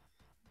 really?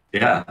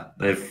 Yeah,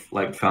 they've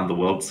found the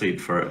world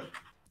seed for it.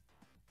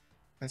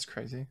 That's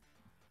crazy.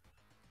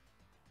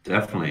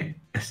 Definitely.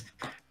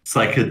 It's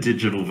like a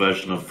digital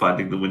version of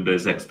finding the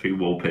Windows XP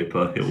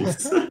wallpaper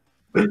hills.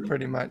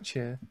 Pretty much,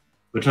 yeah.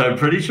 Which I'm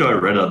pretty sure I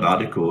read an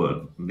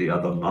article the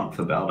other month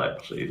about,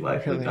 actually.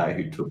 Like the guy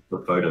who took the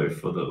photo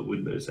for the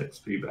Windows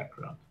XP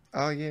background.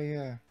 Oh,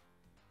 yeah.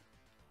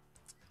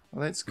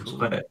 Well, that's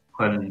cool. It's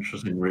quite an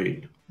interesting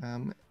read.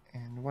 And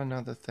one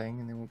other thing,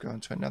 and then we'll go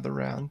into another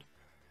round.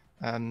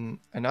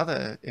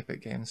 Another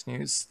Epic Games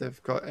news,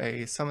 they've got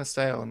a summer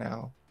sale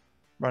now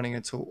running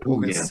until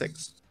August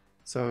 6th.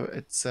 So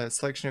it's a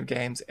selection of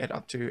games at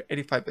up to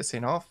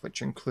 85% off,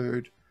 which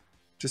include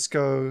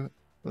Disco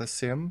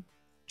Elysium,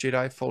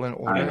 Jedi Fallen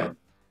Order,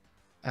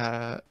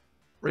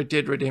 Red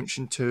Dead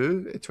Redemption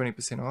 2 at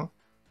 20% off.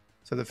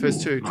 So the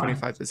first two,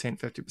 25%,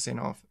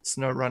 50% off.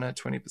 SnowRunner,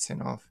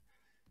 20% off.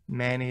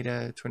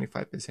 Maneater,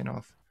 25%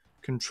 off.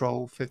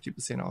 Control,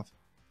 50% off.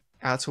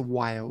 Outer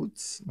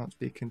Wilds, not to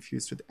be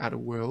confused with Outer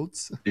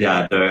Worlds.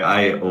 Yeah, no,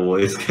 I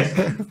always get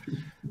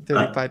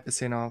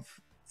 35%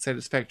 off.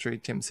 Satisfactory,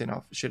 10%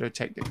 off. Shadow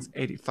Tactics,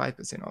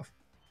 85% off.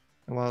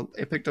 And while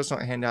Epic does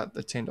not hand out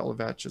the $10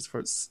 vouchers for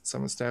its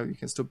summer sale, you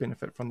can still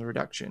benefit from the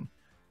reduction.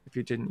 If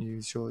you didn't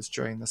use yours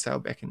during the sale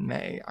back in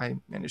May, I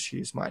managed to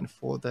use mine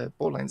for the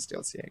Borderlands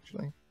DLC,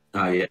 actually.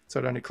 Oh, yeah. So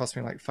it only cost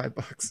me like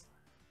 $5.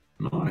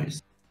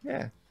 Nice.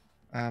 Yeah.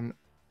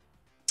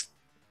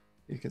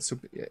 You can still,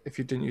 if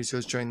you didn't use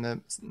yours during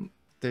the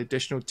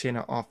additional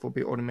 $10 off will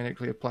be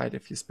automatically applied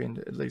if you spend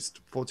at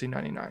least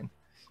 $14.99. You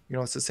can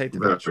also save the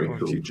voucher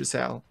for a future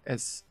sale,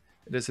 as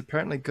it is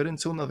apparently good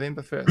until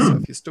November 1st. So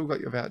if you still got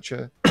your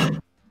voucher,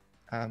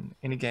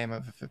 any game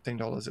over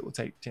 $15, it will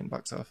take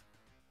 $10 off.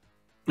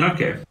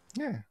 Okay.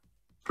 Yeah.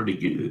 Pretty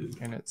good.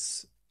 And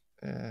it's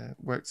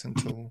works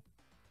until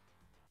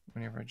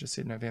whenever I just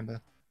said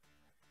November.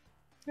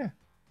 Yeah.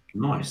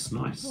 Nice.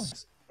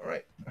 All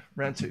right,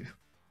 round 2.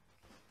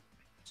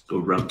 Let's go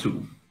round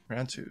 2.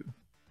 Round 2.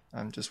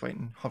 I'm just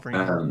waiting,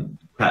 hovering.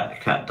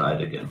 Cat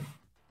died again.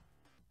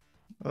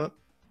 Oh,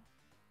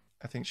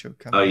 I think she'll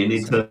come. Oh, you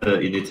need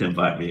to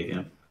invite me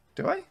again.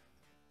 Do I?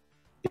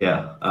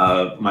 Yeah.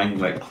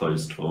 Mine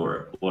closed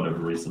for whatever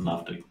reason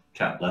after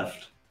Cat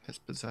left. That's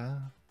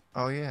bizarre.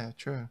 Oh yeah,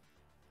 true.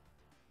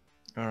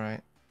 All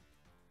right.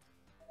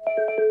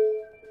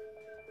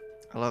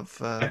 I love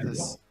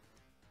this.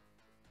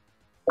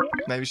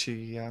 Maybe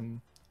she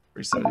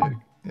restarted her.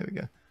 There we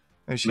go.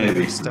 Maybe she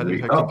restarted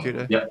her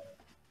computer.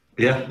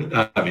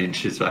 Yeah. I mean,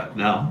 she's back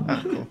now.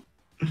 Ah, cool.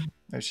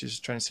 Maybe she's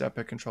just trying to set up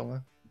her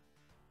controller.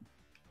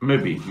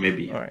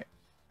 Maybe. All right.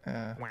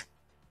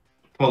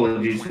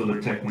 Apologies for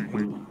the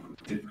technical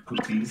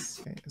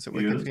difficulties. Okay. Is it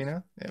working for you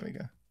now? There we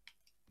go.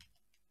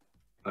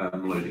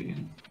 I'm loading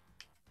in.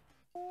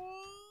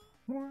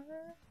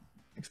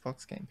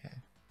 Xbox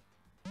gamepad.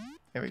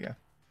 There we go.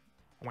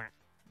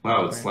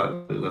 Wow, it's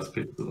slightly less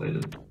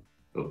pixelated.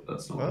 Oh,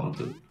 that's not what I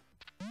wanted.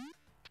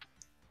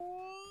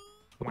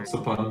 What's the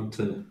button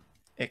to...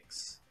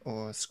 X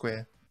or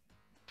square.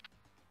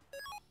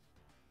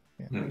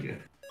 Yeah. There we go.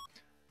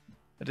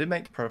 I did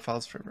make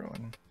profiles for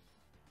everyone.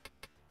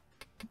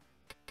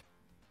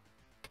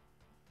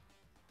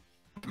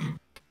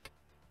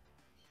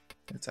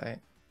 That's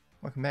it.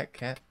 Welcome back,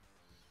 Cat.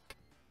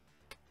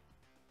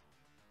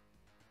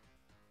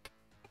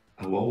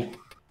 Hello.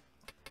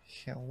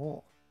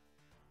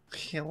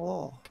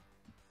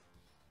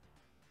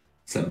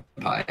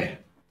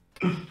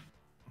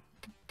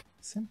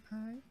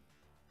 Senpai.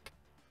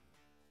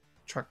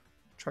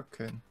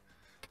 Truck-kun.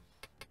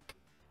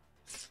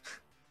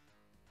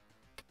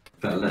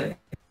 Ballet.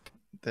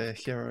 The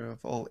hero of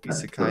all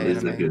isekai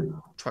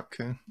anime.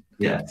 Truck-kun.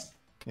 Yes.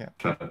 Yeah.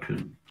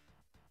 Truck-kun.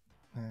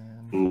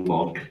 And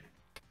Log.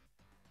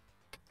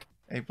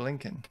 Abe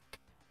Lincoln.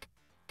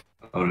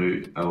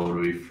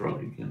 Auru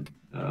Frog again.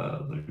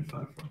 Let me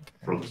find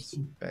Frogs.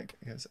 Back,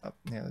 he goes up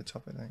near the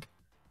top, I think.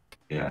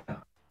 Yeah.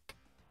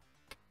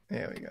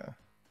 There we go.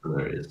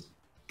 There it is.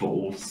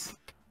 Balls.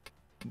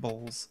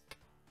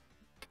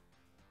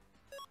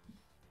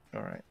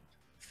 Alright.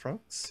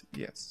 Frogs?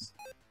 Yes.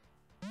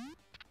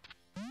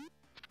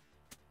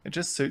 It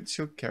just suits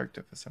your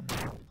character for some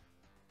reason.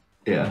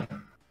 Yeah.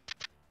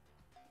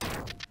 I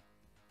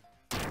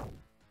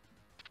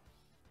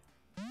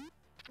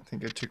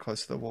think you're too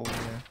close to the wall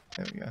there.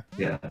 There we go.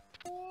 Yeah.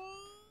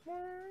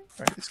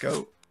 Alright, let's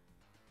go.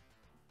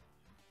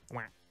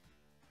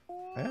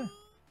 Yeah.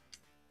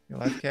 You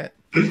like Cat?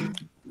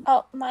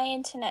 Oh, my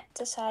internet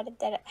decided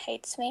that it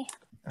hates me.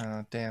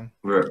 Oh, damn.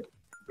 Rip.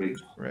 Big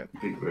rip.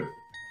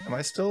 Am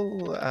I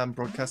still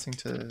broadcasting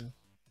to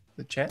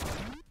the chat?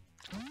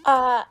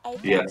 I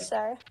think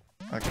so.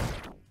 Okay.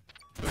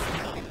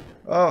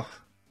 Oh.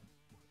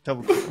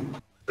 Double.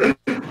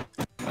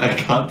 I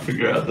can't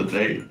figure out the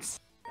dates.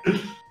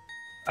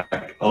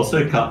 I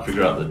also can't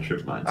figure out the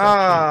trip lines.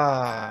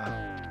 Ah!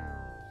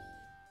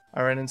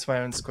 I ran into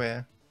my own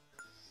square.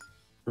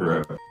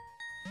 Rip.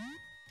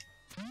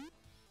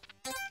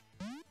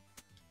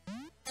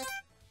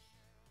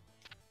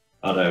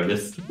 Oh no, I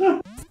missed. No.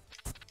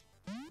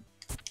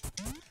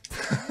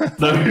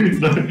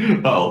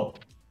 Oh.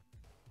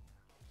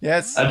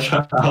 Yes. I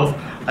tried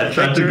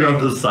to grab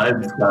the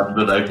side stab,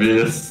 but I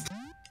missed.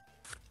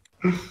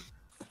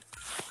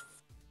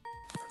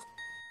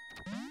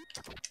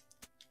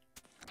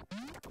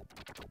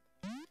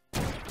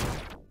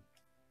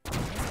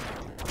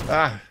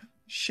 Ah,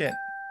 shit.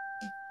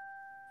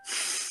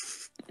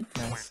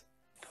 Nice.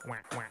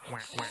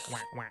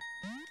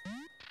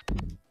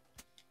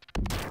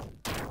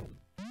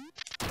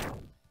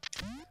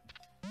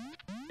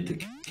 The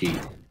key.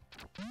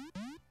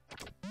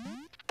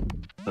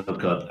 Oh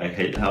god, I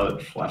hate how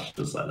it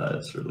flashes like that.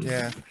 It's really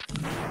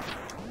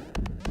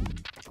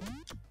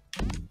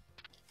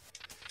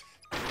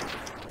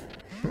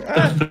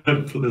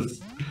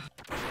Please.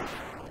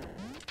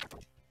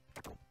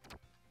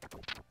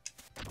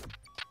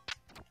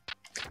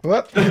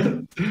 What?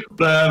 No.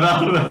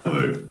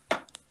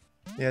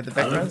 Yeah, the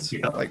background's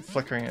like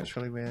flickering. It's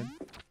really weird.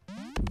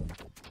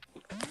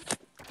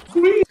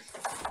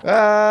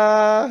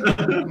 Ah,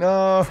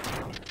 no.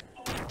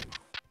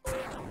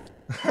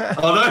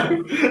 Oh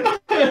no!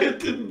 It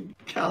didn't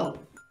count.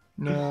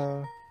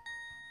 No.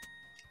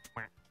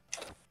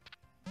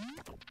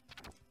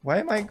 Why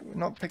am I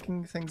not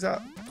picking things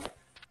up?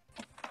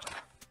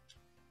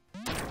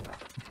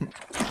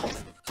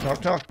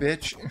 Knock knock,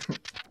 bitch.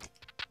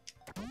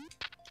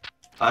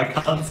 I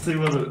can't see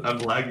what I'm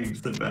lagging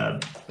so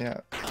bad.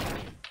 Yeah.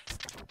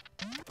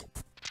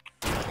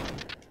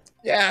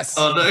 Yes!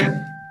 Oh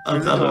no!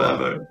 I'm out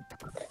of ammo.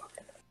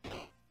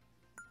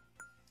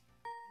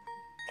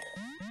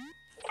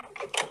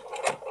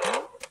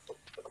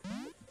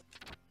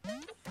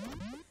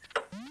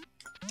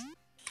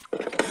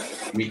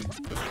 Me.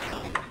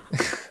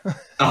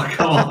 Oh,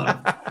 come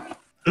on.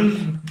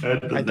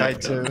 I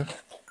died too.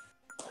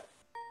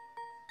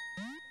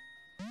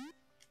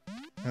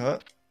 Oh,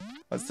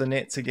 what's the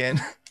nets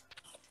again?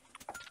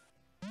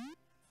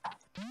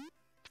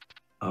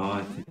 Oh,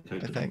 I think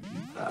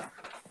that.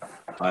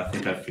 I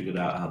think I figured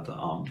out how to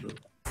arm the.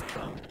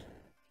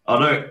 Oh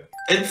no,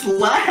 it's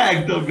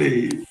lagged on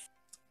me.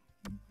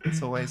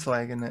 It's always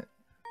lagging it.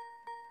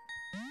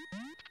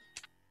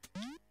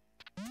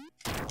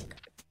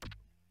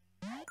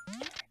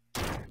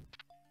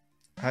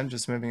 I'm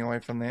just moving away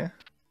from there.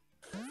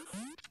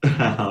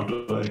 How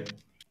do I?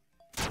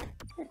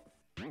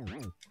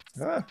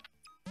 Ah.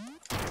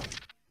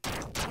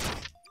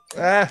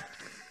 Ah.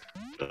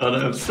 Oh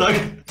no, I'm stuck.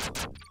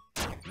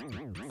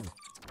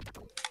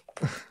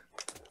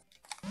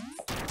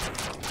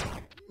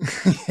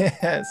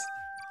 Yes.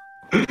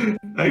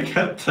 I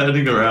kept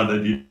turning around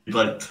and you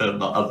like turn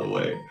the other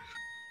way.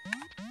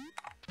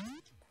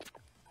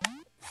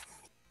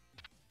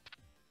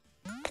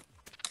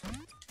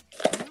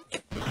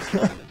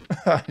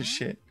 Oh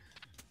shit.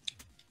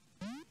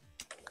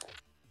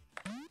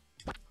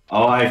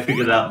 Oh, I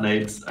figured out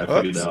nades. I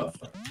figured out.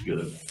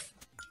 Good.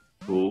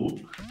 Cool.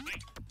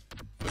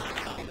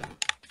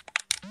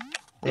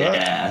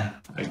 Yeah,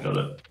 I got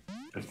it.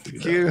 I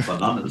figured out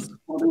bananas.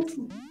 Oh,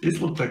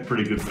 these look like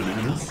pretty good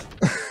bananas.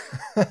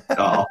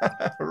 Oh.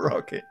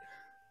 Rocket.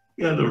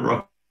 Yeah, the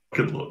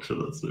rocket launcher.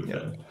 That's so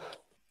bad.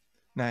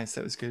 Nice,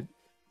 that was good.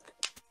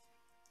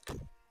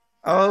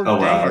 Oh,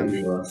 wow, damn.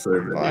 you are so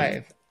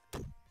ready. 5.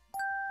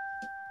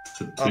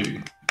 To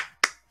 2.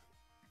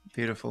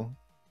 Beautiful.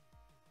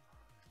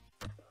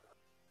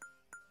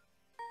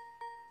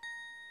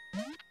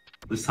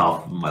 At least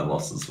half of my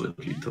losses were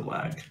due to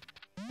lag.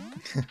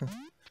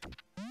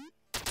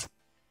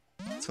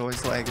 It's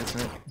always lag,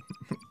 isn't it?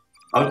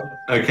 Oh,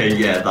 okay,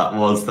 yeah, that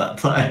was that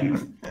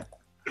time.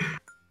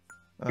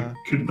 I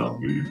could not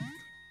move.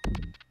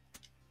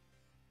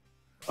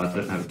 I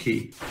don't have a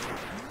key.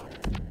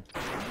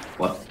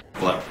 What?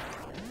 What?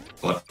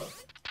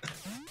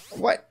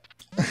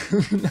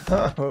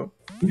 No.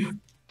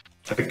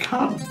 I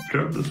can't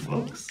grab this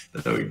box.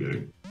 There we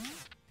go.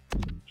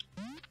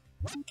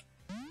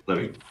 Let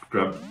me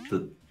grab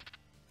the...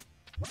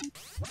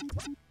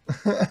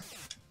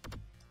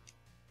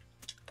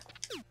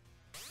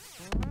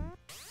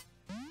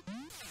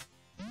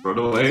 Run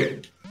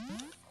away.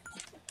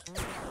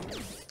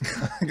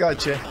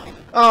 Gotcha.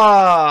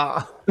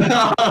 Ah!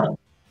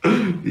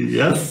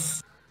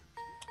 Yes.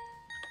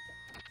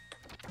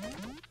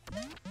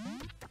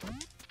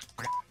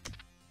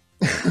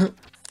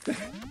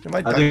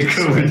 I think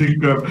we didn't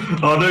grab...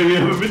 Oh no, you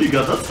have a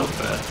minigun, that's not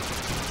fair.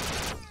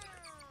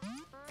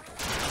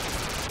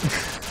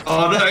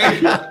 Oh no,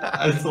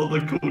 I saw the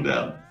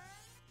cooldown.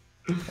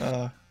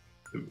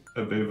 I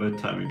made my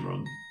timing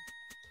wrong.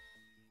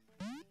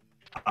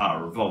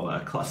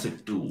 Revolver,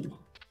 classic duel.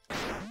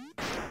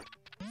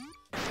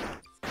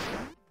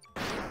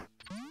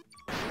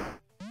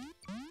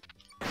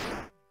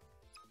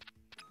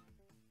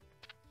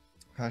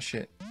 Oh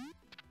shit.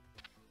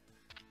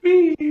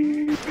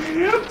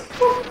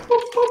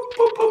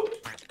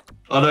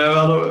 Oh no,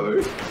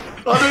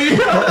 oh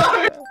no,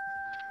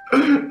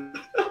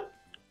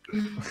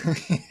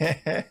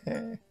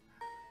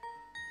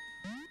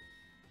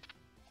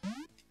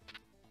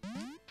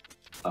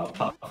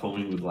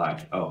 platforming with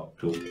lag. Oh,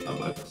 cool, that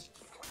works.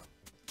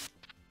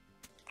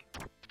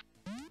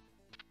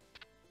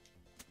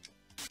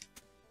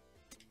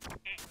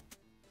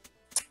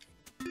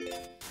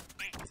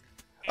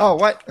 Oh,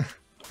 what?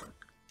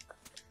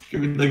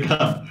 Give me the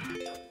gun.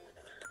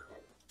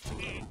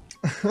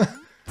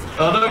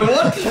 Oh no,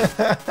 what?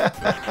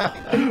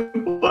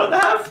 What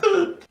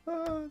happened?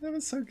 Oh, that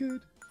was so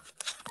good.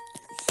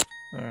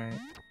 Alright.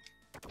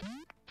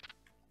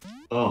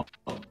 Oh,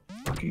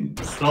 fucking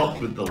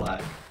stop with the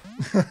lag.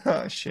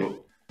 Oh, shit.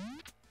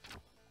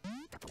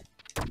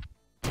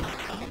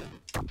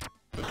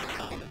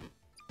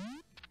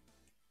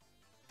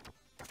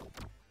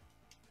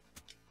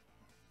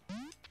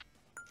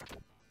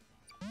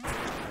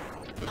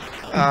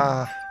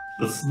 Oh.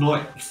 The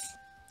snipes.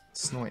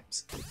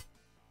 Snipes.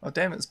 Oh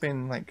damn, it's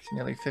been like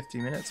nearly 50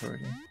 minutes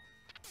already.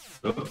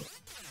 Oh,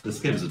 this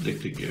game's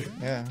addicting you.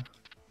 Yeah.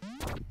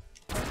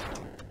 I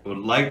would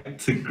like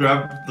to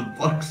grab the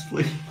box,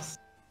 please.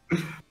 I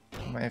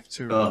might have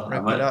to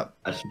wrap it up.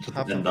 I should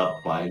just end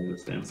up buying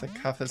this game. It's like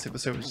half this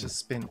episode was just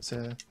spent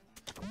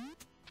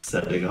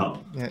setting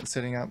up. Yeah,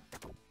 setting up.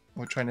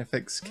 Or trying to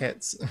fix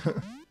cats.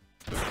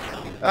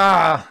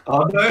 Ah!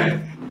 Oh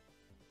no!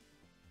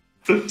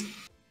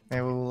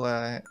 Maybe we'll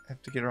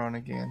have to get her on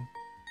again.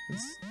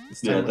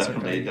 Yeah,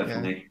 definitely,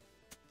 definitely.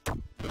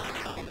 Yeah.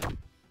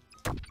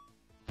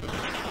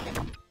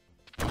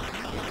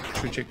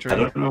 Trajectory. I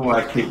don't know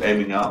why I keep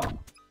aiming up.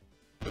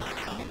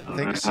 I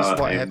think it's just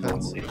what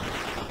happens.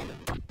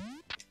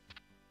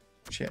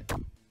 Shit.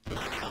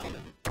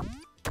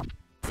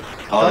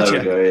 Oh, there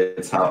we go.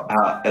 It's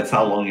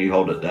how long you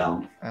hold it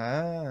down.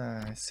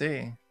 Ah, I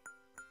see.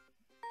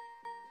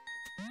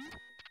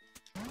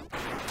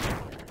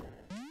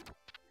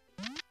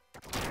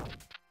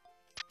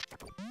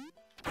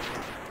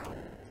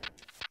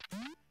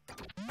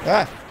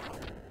 Ah!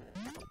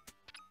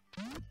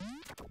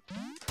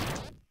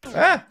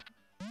 Ah!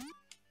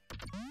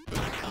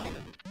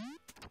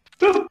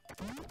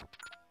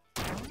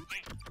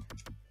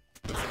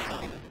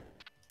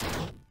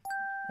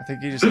 I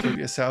think you just killed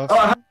yourself.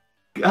 Oh,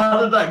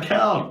 how did that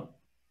count?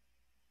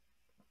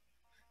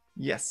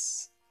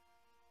 Yes.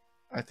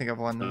 I think I've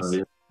won this.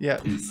 Oh, yeah.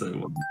 You so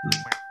won this.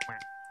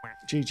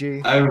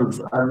 GG.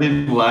 I've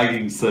been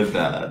lagging so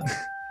bad.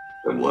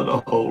 I won a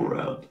whole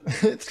round.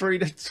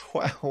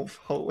 3-12.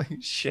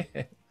 Holy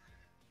shit.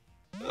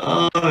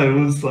 Oh, it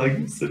was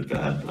like so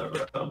bad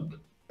that round.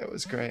 That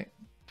was great.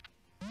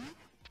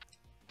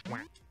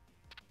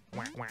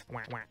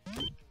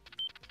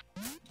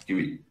 Give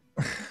me.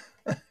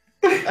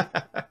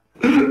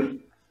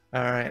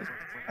 Alright.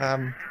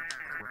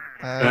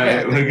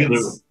 Alright, we're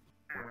gonna.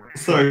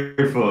 Sorry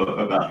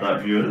about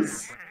that,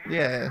 viewers.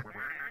 Yeah.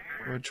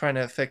 We're trying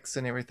to fix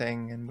and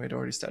everything, and we'd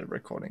already started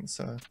recording,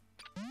 so.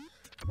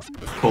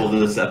 Call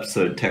this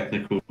episode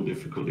Technical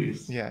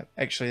Difficulties. Yeah,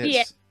 actually,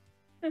 it's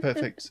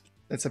perfect.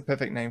 It's a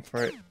perfect name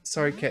for it.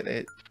 Sorry, Kat,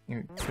 that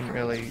you couldn't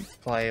really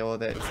play or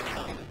that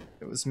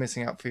it was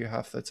messing up for you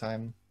half the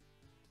time.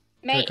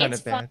 Mate, kind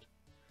it's of bad. fun.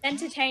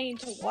 Entertaining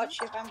to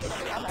watch if I'm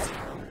gonna be honest.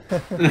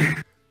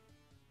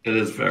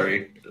 It's a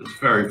very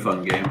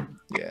fun game.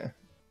 Yeah.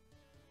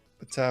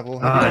 But we'll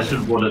have I should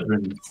have bought it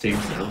in Steam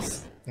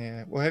sales.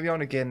 Yeah, we'll have you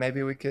on again.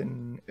 Maybe we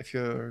can, if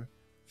you're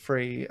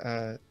free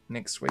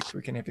next week,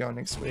 we can have you on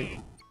next week.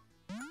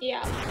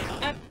 Yeah.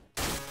 I'm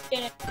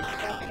gonna...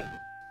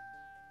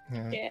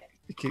 Yeah.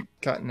 You keep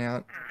cutting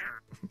out.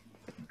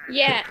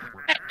 Yeah,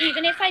 but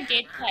even if I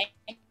did play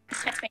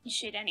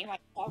shit anyway,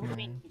 I would have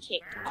been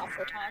kicked half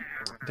the time.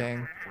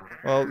 Dang.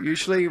 Well,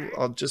 usually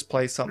I'll just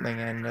play something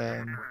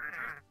and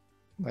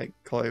like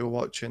Chloe will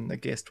watch and the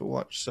guest will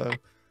watch. So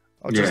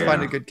I'll just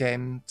find a good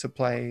game to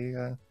play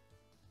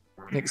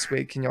next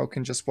week, and y'all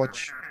can just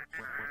watch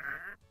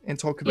and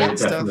talk about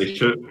stuff. Definitely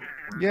should.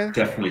 Yeah.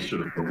 Definitely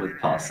should have gone with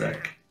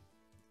Parsec.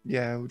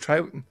 Yeah, we'll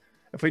try.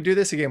 If we do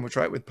this again, we'll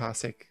try it with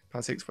Parsec.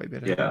 Parsec's way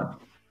better. Yeah.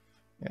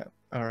 Yeah.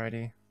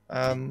 Alrighty.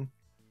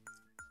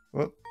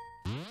 Well,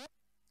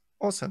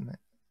 awesome.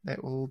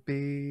 That will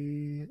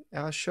be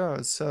our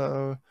show.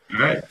 So. All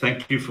right.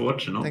 Thank you for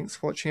watching. Thanks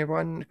for watching,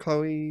 everyone.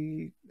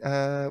 Chloe,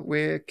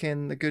 where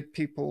can the good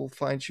people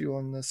find you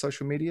on the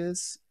social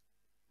medias?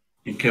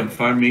 You can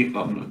find me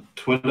on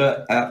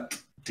Twitter at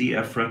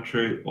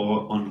DFRetro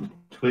or on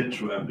Twitch,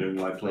 where I'm doing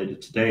live later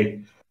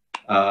today,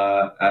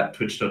 at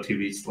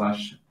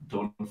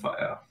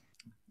twitch.tv/Dawnfire.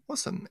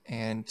 Awesome.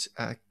 And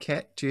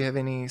Kat, do you have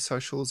any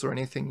socials or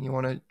anything you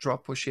want to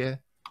drop or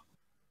share?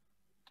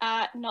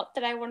 Not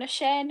that I want to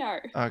share, no.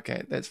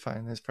 Okay, that's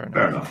fine. That's fair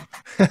enough.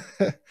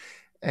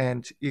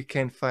 And you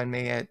can find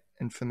me at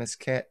Infamous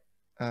Cat.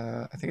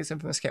 I think it's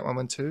Infamous Cat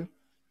 112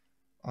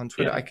 on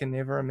Twitter. Yeah. I can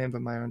never remember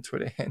my own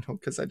Twitter handle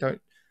because I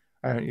don't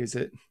use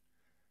it.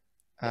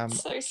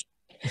 So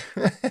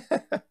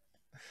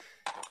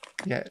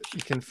yeah,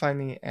 you can find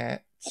me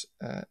at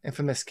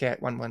Infamous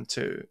Cat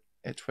 112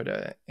 at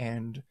Twitter,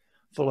 and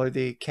follow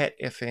the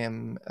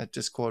CatFM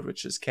Discord,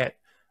 which is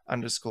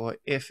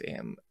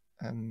cat_FM,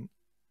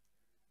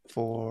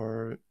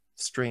 for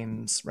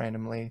streams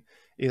randomly.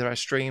 Either I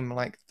stream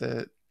like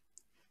the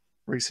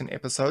recent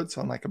episodes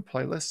on like a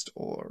playlist,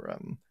 or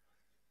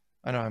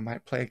I know I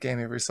might play a game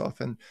every so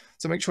often.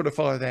 So make sure to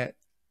follow that.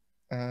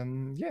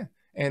 Yeah,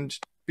 and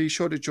be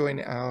sure to join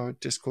our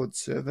Discord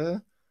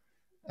server.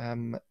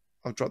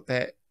 I'll drop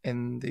that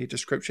in the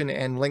description,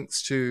 and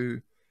links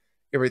to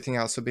everything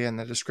else will be in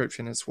the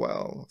description as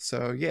well.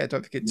 So yeah,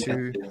 don't forget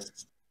to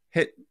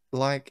hit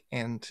like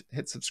and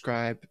hit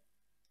subscribe.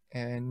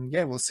 And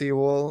yeah, we'll see you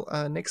all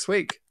next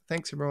week.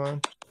 Thanks,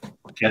 everyone.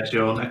 Catch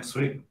you all next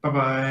week.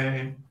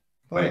 Bye-bye.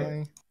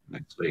 Bye.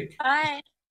 Next week. Bye.